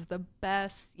 this is the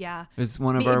best. Yeah. It's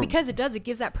because it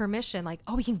gives that permission, like,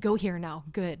 oh, we can go here now.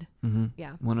 Good. Mm-hmm.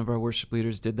 Yeah. One of our worship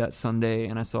leaders did that Sunday,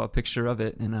 and I saw a picture of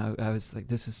it, and I was like,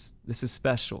 this is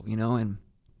special, and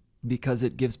because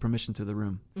it gives permission to the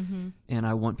room. Mm-hmm. And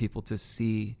I want people to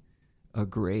see a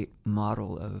great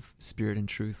model of spirit and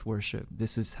truth worship.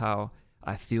 This is how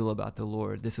I feel about the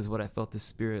Lord. This is what I felt the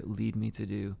Spirit lead me to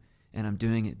do, and I'm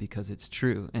doing it because it's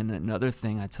true. And another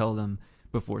thing I tell them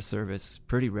before service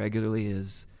pretty regularly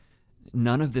is,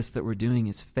 none of this that we're doing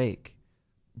is fake.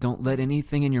 Don't let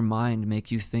anything in your mind make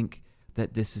you think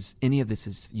that any of this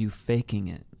is you faking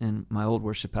it. And my old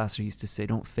worship pastor used to say,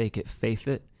 don't fake it, faith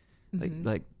it. Mm-hmm.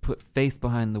 Like put faith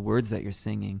behind the words that you're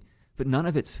singing. But none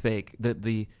of it's fake.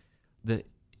 The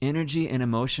energy and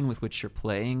emotion with which you're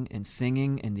playing and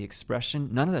singing and the expression,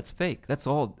 none of that's fake. That's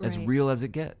all as real as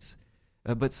it gets.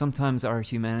 But sometimes our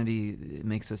humanity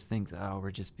makes us think,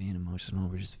 we're just being emotional,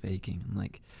 we're just faking. I'm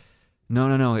like,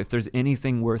 no. If there's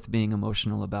anything worth being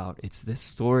emotional about, it's this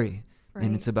story. Right.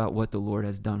 And it's about what the Lord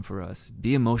has done for us.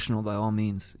 Be emotional by all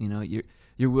means.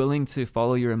 You're willing to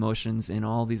follow your emotions in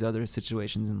all these other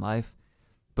situations in life.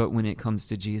 But when it comes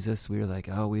to Jesus, we're like,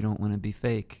 we don't want to be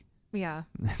fake. Yeah.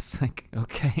 It's like,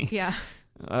 okay. Yeah.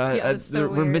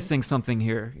 We're missing something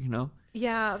here,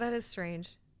 Yeah, that is strange.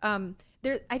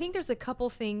 I think there's a couple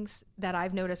things that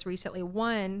I've noticed recently.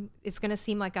 One, it's going to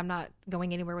seem like I'm not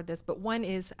going anywhere with this, but one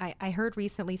is I heard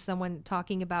recently someone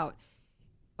talking about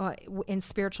in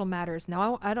spiritual matters.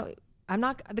 Now, I'm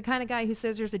not the kind of guy who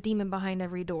says there's a demon behind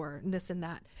every door and this and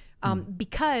that.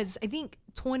 Because I think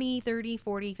 20, 30,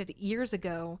 40, 50 years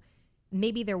ago,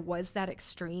 maybe there was that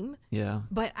extreme. Yeah.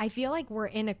 But I feel like we're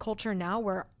in a culture now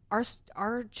where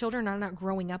our children are not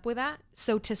growing up with that.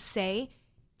 So to say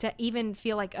to even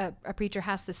feel like a preacher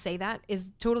has to say that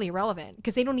is totally irrelevant,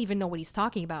 because they don't even know what he's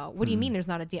talking about. What do you mean there's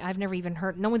not a I've never even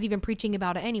heard, no one's even preaching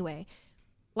about it anyway.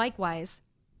 Likewise,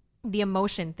 the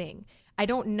emotion thing. I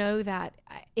don't know that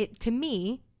it, to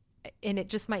me, and it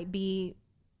just might be,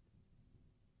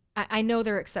 I know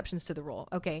there are exceptions to the rule,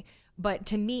 okay? But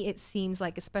to me, it seems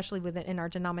like, especially in our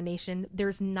denomination,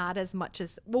 there's not as much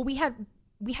as, well, we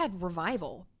had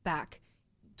revival back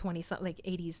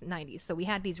 80s, 90s. So we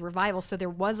had these revivals. So there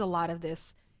was a lot of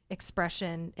this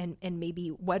expression and maybe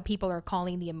what people are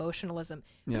calling the emotionalism.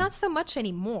 Yeah. Not so much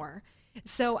anymore.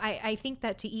 So I think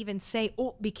that to even say,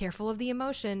 oh, be careful of the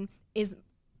emotion is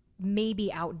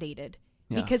maybe outdated.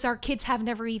 Yeah. Because our kids have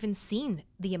never even seen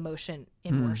the emotion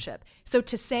in worship. So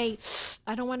to say,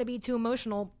 I don't want to be too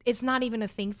emotional, it's not even a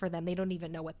thing for them. They don't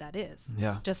even know what that is.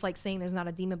 Yeah. Just like saying there's not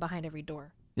a demon behind every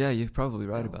door. Yeah, you're probably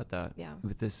right about that. Yeah.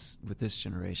 With this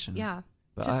generation. Yeah.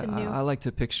 But I like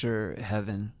to picture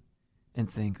heaven and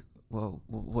think, well,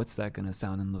 what's that going to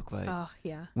sound and look like? Oh,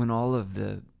 yeah. When all of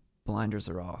the blinders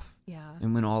are off. Yeah.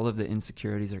 And when all of the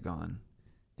insecurities are gone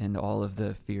and all of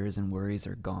the fears and worries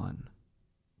are gone.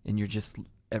 And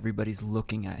everybody's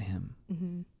looking at him.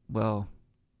 Mm-hmm. Well,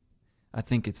 I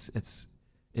think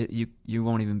you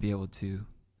won't even be able to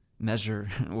measure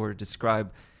or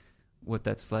describe what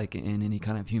that's like in any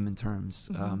kind of human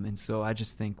terms. Mm-hmm. And so I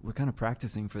just think we're kind of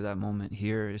practicing for that moment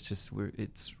here. It's just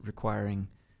it's requiring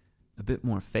a bit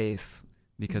more faith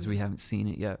because we haven't seen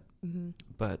it yet. Mm-hmm.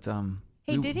 But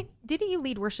hey, didn't you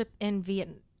lead worship in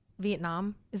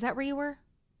Vietnam? Is that where you were?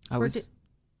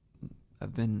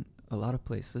 I've been a lot of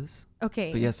places.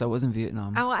 Okay. But yes, I was in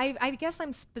Vietnam. Oh, I guess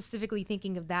I'm specifically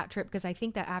thinking of that trip because I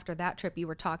think that after that trip you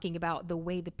were talking about the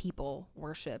way the people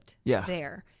worshipped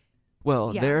there.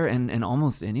 Well, there and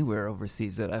almost anywhere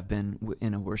overseas that I've been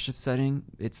in a worship setting,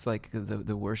 it's like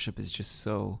the worship is just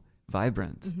so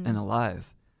vibrant and alive.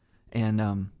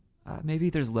 And maybe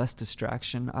there's less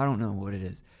distraction. I don't know what it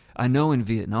is. I know in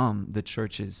Vietnam, the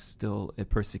church is still a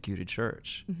persecuted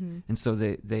church. Mm-hmm. And so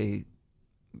they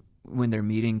when they're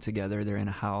meeting together, they're in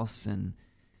a house and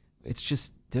it's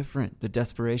just different. The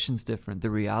desperation's different.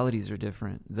 The realities are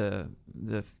different. The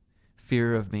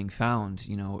fear of being found,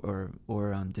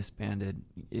 or disbanded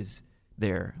is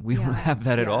there. We don't have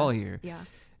that at all here. Yeah.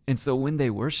 And so when they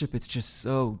worship, it's just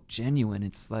so genuine.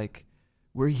 It's like,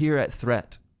 we're here at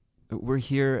threat. We're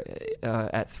here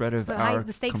at threat of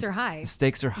the stakes are high. The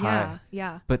stakes are high.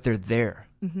 Yeah. But they're there.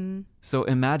 Mm-hmm. So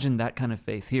imagine that kind of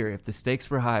faith here. If the stakes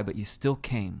were high, but you still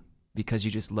came because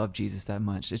you just love Jesus that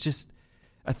much. It's just,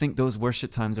 I think those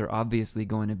worship times are obviously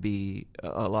going to be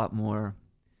a lot more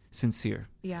sincere.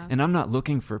 Yeah. And I'm not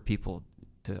looking for people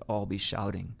to all be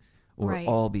shouting or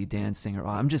all be dancing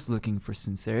I'm just looking for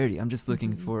sincerity. I'm just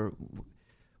looking for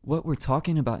what we're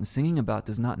talking about and singing about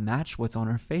does not match what's on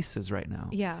our faces right now.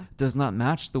 Yeah. Does not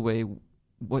match the way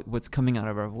what's coming out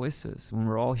of our voices when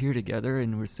we're all here together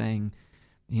and we're saying,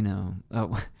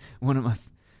 one of my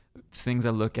things I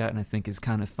look at and I think is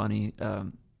kind of funny,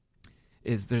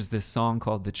 is there's this song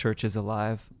called The Church is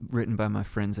Alive, written by my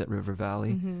friends at River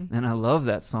Valley. Mm-hmm. And I love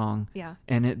that song. Yeah.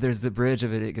 And there's the bridge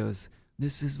of it. It goes,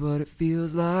 this is what it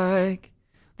feels like.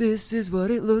 This is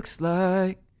what it looks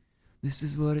like. This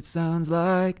is what it sounds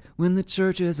like when the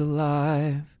church is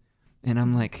alive. And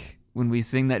I'm like, when we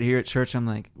sing that here at church, I'm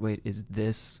like, wait, is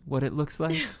this what it looks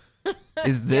like?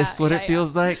 Is this what it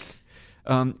feels like?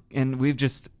 And we've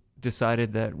just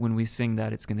decided that when we sing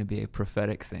that, it's going to be a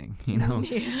prophetic thing.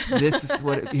 This is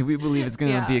what we believe it's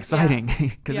going to be exciting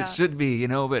because it should be,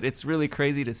 but it's really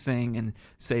crazy to sing and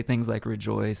say things like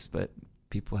rejoice, but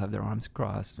people have their arms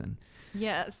crossed and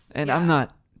I'm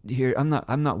not here. I'm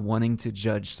not wanting to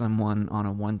judge someone on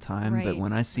a one time, but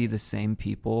when I see the same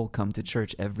people come to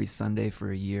church every Sunday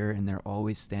for a year and they're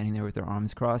always standing there with their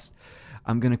arms crossed,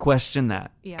 I'm going to question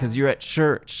that because you're at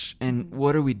church and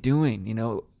what are we doing?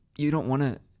 You don't want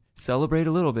to celebrate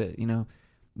a little bit,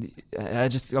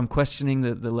 I'm questioning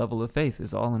the level of faith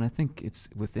is all. And I think it's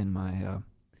within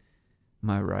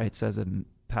my rights as a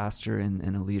pastor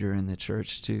and a leader in the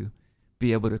church to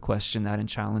be able to question that and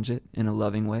challenge it in a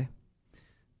loving way.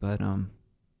 But I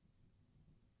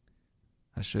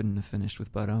shouldn't have finished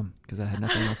with because I had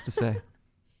nothing else to say.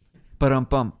 But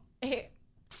Hey.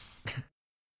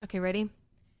 Okay, ready?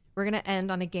 We're going to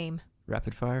end on a game.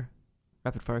 Rapid fire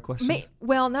questions?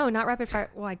 No, not rapid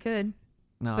fire. Well, I could.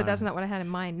 No, but that's not what I had in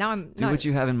mind. Now Do what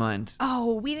you have in mind.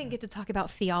 Oh, we didn't get to talk about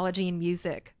theology and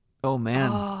music. Oh, man.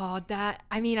 Oh,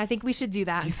 I think we should do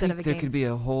that instead of a game. There could be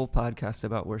a whole podcast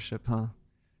about worship, huh?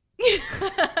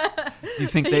 Do you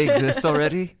think they exist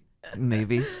already?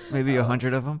 Maybe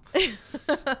 100 of them.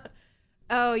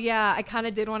 Oh yeah, I kind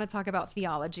of did want to talk about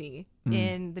theology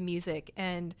in the music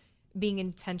and being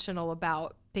intentional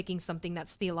about picking something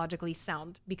that's theologically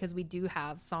sound, because we do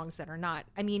have songs that are not.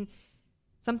 I mean,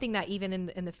 something that even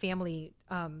in the family,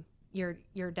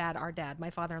 your dad, our dad, my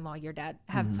father-in-law, your dad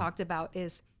have talked about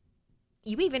is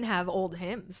you even have old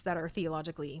hymns that are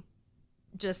theologically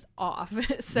just off.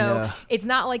 So it's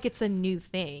not like it's a new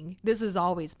thing. This has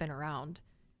always been around.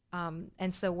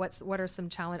 And so what are some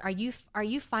challenges? Are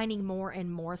you finding more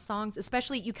and more songs,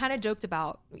 especially you kind of joked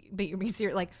about, but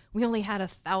you're like, we only had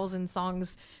 1,000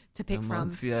 songs to pick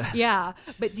from. Yeah.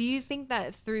 But do you think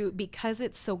that because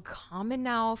it's so common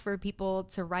now for people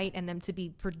to write and them to be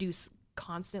produced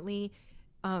constantly,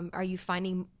 are you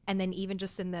finding, and then even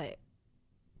just in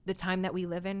the time that we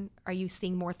live in, are you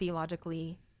seeing more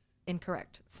theologically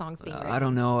incorrect songs being written? I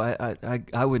don't know.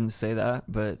 I wouldn't say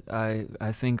that, but I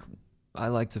think I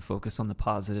like to focus on the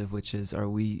positive, which is, are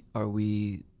we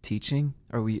teaching?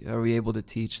 Are we able to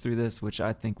teach through this? Which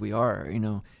I think we are.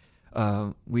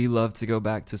 We love to go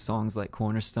back to songs like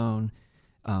Cornerstone,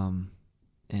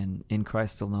 and In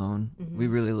Christ Alone. We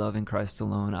really love In Christ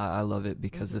Alone. I love it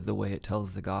because of the way it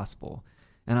tells the gospel.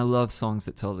 And I love songs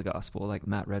that tell the gospel, like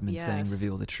Matt Redman saying,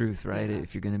 reveal the truth, right? Yeah.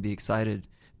 If you're going to be excited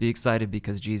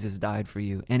because Jesus died for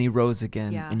you and he rose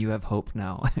again and you have hope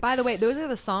now. By the way, those are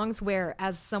the songs where,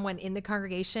 as someone in the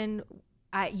congregation,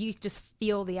 you just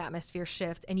feel the atmosphere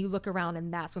shift and you look around,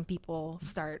 and that's when people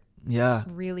start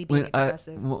really being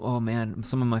expressive. Oh man,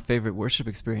 some of my favorite worship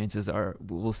experiences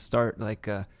will start like,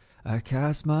 I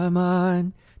cast my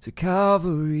mind to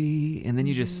Calvary, and then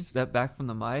you just step back from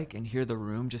the mic and hear the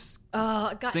room just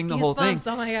sing the whole thing.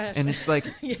 Oh my gosh! And it's like,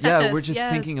 we're just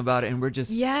thinking about it, and we're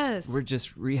just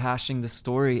rehashing the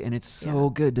story, and it's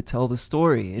so good to tell the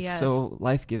story. It's so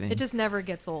life-giving. It just never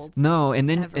gets old. No, and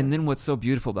then what's so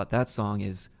beautiful about that song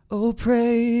is, oh,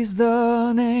 praise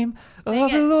the name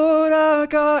of the Lord our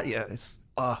God. Yeah,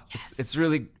 it's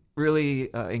really really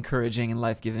encouraging and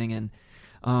life-giving.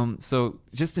 And so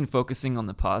just in focusing on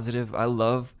the positive, I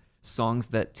love songs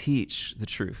that teach the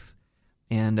truth.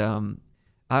 And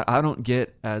I don't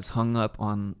get as hung up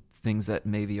on things that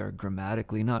maybe are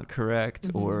grammatically not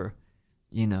correct or,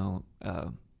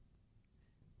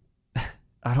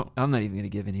 I'm not even going to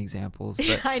give any examples.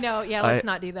 But I know. Yeah, let's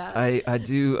not do that.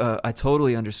 I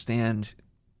totally understand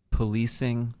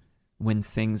policing when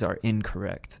things are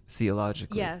incorrect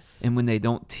theologically, and when they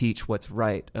don't teach what's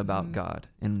right about God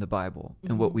in the Bible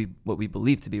and what we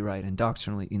believe to be right and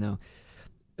doctrinally,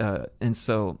 and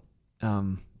so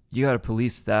you got to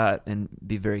police that and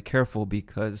be very careful,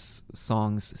 because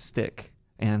songs stick,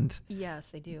 and yes,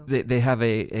 they do. They have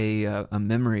a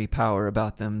memory power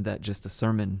about them that just a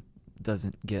sermon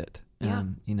doesn't get,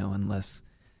 unless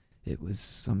it was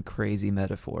some crazy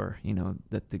metaphor,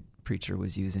 that the preacher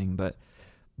was using, but.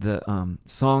 The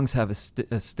songs have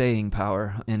a staying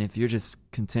power, and if you're just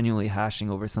continually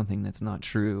hashing over something that's not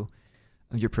true,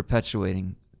 you're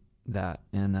perpetuating that.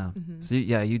 And so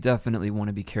you definitely want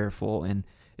to be careful, and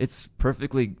it's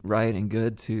perfectly right and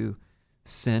good to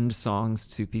send songs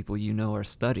to people are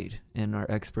studied and are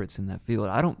experts in that field.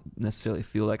 I don't necessarily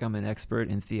feel like I'm an expert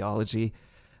in theology.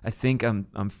 I think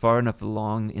I'm far enough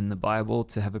along in the Bible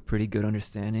to have a pretty good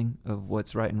understanding of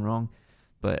what's right and wrong,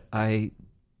 but I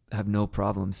have no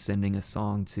problem sending a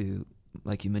song to,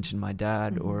 like you mentioned, my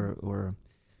dad or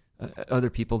other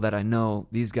people that I know.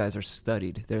 These guys are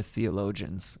studied. They're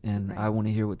theologians, and I want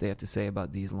to hear what they have to say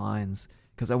about these lines,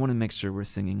 because I want to make sure we're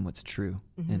singing what's true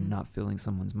and not filling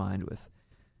someone's mind with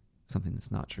something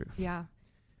that's not true. Yeah.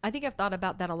 I think I've thought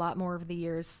about that a lot more over the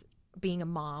years, being a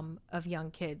mom of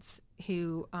young kids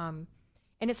who, and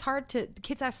it's hard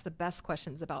kids ask the best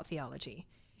questions about theology.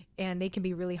 And they can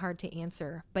be really hard to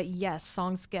answer. But yes,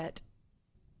 songs get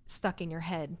stuck in your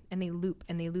head, and they loop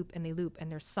and they loop and they loop,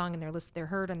 and they're sung and they're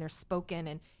heard and they're spoken,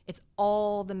 and it's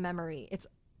all the memory. It's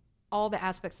all the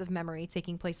aspects of memory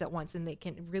taking place at once, and they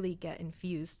can really get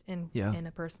infused in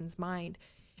a person's mind.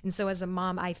 And so as a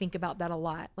mom, I think about that a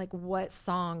lot. Like, what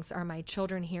songs are my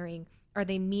children hearing? Are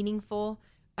they meaningful?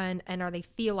 And are they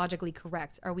theologically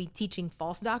correct? Are we teaching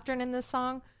false doctrine in this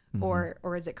song? Or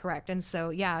is it correct? And so,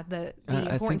 the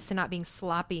importance to not being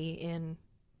sloppy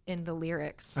in the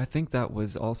lyrics. I think that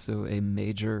was also a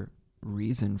major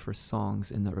reason for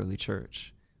songs in the early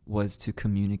church, was to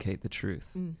communicate the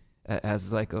truth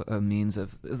as like a means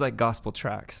of, it's like gospel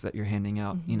tracts that you're handing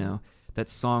out, that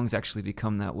songs actually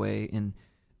become that way. And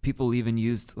people even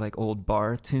used like old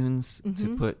bar tunes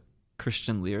to put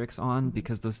Christian lyrics on,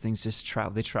 because those things just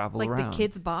travel like around. Like the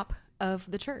Kids Bop of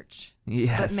the church.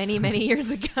 Yes. But many, many years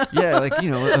ago. Yeah, like,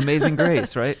 Amazing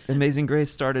Grace, right? Amazing Grace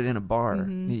started in a bar.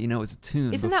 It was a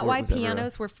tune. Isn't that why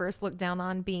pianos were first looked down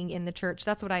on being in the church?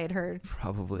 That's what I had heard.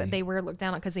 Probably. That they were looked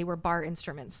down on because they were bar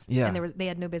instruments. Yeah. And they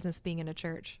had no business being in a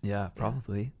church. Yeah,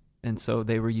 probably. Yeah. And so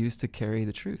they were used to carry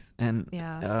the truth. And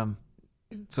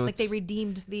so like they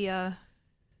redeemed the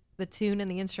tune and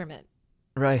the instrument.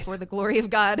 Right. For the glory of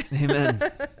God. Amen.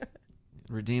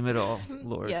 Redeem it all,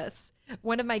 Lord. Yes.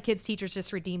 One of my kids' teachers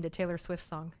just redeemed a Taylor Swift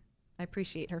song. I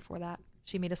appreciate her for that.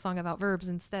 She made a song about verbs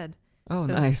instead. Oh,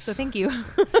 nice. So thank you.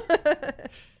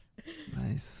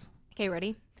 Nice. Okay,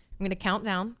 ready? I'm going to count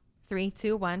down. 3,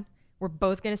 2, 1. We're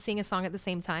both going to sing a song at the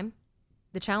same time.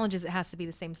 The challenge is it has to be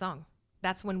the same song.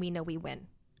 That's when we know we win.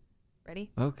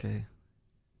 Ready? Okay.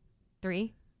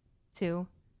 3, 2,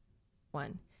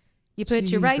 1. You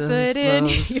put your right foot in.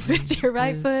 You put your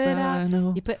right foot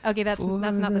out. You put. Okay, that's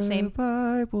not the same.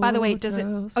 By the way, does it?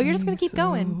 Oh, you're just gonna keep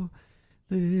going.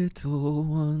 Little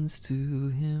ones to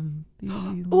him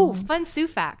belong. Oh, fun Sioux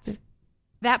fact.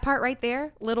 That part right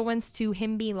there, little ones to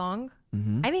him belong.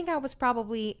 I think I was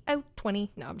probably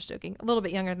 20. No, I'm just joking. A little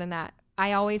bit younger than that.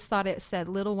 I always thought it said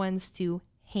little ones to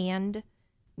hand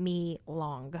me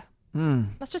long.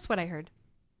 That's just what I heard.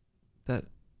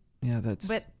 That's.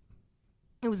 But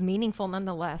it was meaningful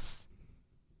nonetheless.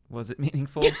 Was it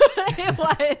meaningful?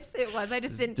 It was. I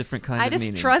just didn't. Different kind of meanings.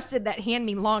 I just trusted that hand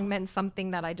me long meant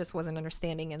something that I just wasn't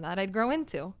understanding and that I'd grow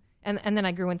into. And then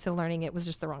I grew into learning it was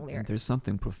just the wrong lyric. There's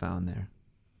something profound there.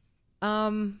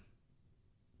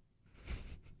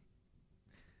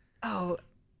 Oh,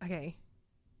 okay.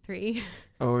 3.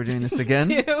 Oh, we're doing this again?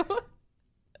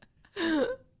 2.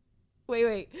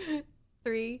 Wait.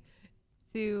 3,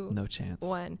 2. No chance.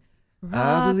 1.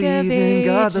 I believe in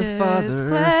God the Father.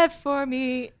 Clad for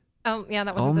me. Oh, yeah,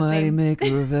 that wasn't Almighty the same.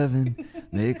 maker of heaven,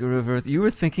 maker of earth. You were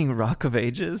thinking Rock of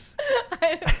Ages?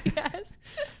 Yes.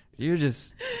 You're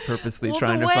just purposely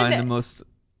trying to find the most...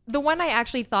 The one I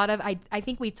actually thought of, I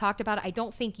think we talked about it. I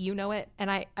don't think you know it. And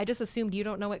I just assumed you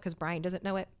don't know it because Brian doesn't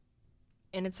know it.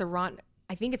 And it's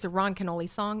I think it's a Ron Canoli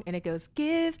song. And it goes,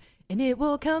 give and it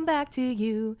will come back to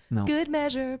you. No. Good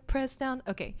measure, press down.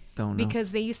 Okay. Don't know.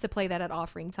 Because they used to play that at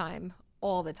offering time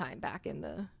all the time back in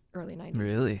the early 90s.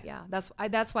 Really? Yeah. That's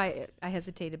why I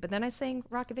hesitated. But then I sang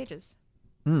Rock of Ages.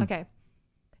 Okay.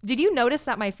 Did you notice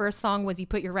that my first song was you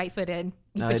put your right foot in,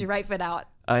 you put your right foot out?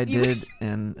 I did,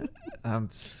 and I'm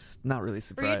not really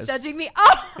surprised. Were you judging me?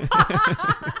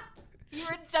 Oh! You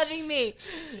were judging me.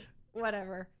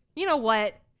 Whatever. You know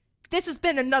what? This has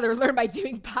been another Learn by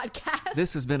Doing podcast.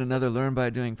 This has been another Learn by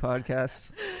Doing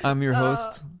podcast. I'm your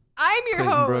host. I'm your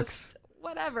Clayton host. Brooks.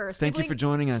 Whatever. Thank you for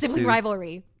joining us. Sibling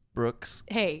rivalry. Brooks.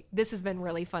 Hey, this has been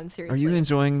really fun, seriously. Are you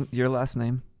enjoying your last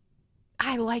name?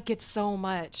 I like it so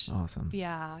much. Awesome.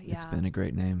 Yeah. It's been a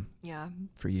great name. Yeah.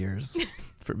 For years.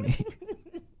 For me.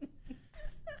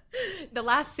 The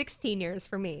last 16 years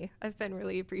for me. I've been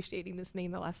really appreciating this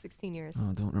name the last 16 years.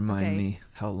 Oh, don't remind me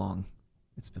how long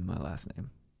it's been my last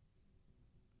name.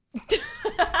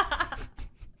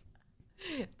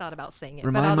 Thought about saying it.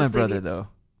 Remind my brother, though.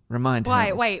 Remind him.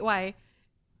 Why?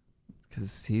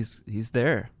 Because he's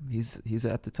there. He's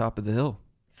at the top of the hill.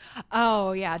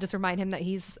 Oh, yeah. Just remind him that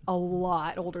he's a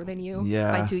lot older than you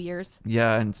by 2 years.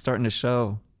 Yeah, and starting to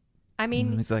show. I mean,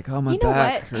 and he's like, oh, my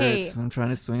back hurts. I'm trying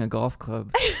to swing a golf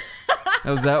club.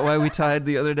 Was that why we tied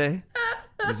the other day?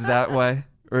 Is that why?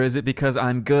 Or is it because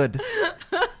I'm good?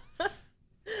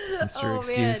 Mr.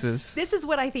 Excuses. Man. This is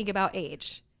what I think about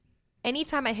age.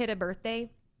 Anytime I hit a birthday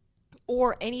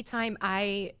or anytime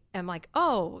I am like,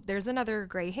 oh, there's another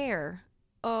gray hair.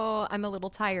 Oh, I'm a little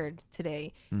tired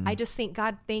today. I just think,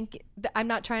 God, I'm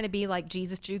not trying to be like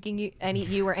Jesus juking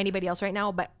you or anybody else right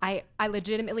now, but I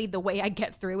legitimately, the way I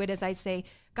get through it is I say,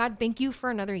 God, thank you for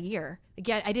another year.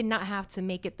 Again, I did not have to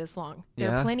make it this long.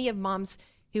 There are plenty of moms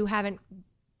who haven't,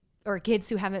 or kids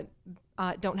who haven't,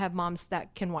 don't have moms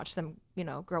that can watch them,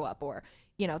 grow up or,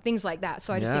 things like that.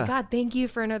 So I just think, God, thank you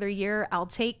for another year. I'll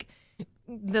take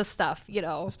the stuff,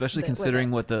 Especially considering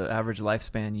what the average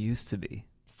lifespan used to be.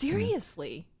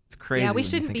 Seriously. It's crazy. Yeah, we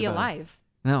shouldn't be alive.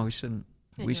 No, we shouldn't.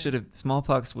 We should have.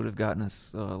 Smallpox would have gotten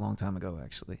us a long time ago,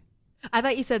 actually. I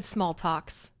thought you said small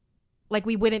talks. Like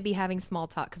we wouldn't be having small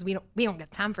talk because we don't get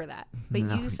time for that. But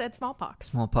you said smallpox.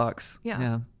 Smallpox.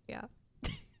 Yeah.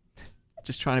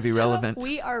 Just trying to be relevant.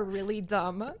 We are really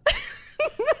dumb.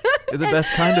 You're the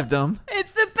best kind of dumb.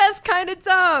 It's the best kind of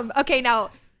dumb. Okay, now,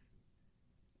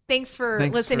 thanks for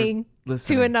listening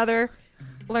to another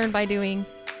Learn by Doing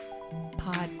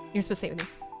You're supposed to say it with me.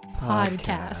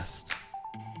 Podcast.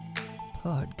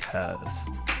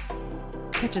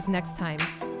 Catch us next time.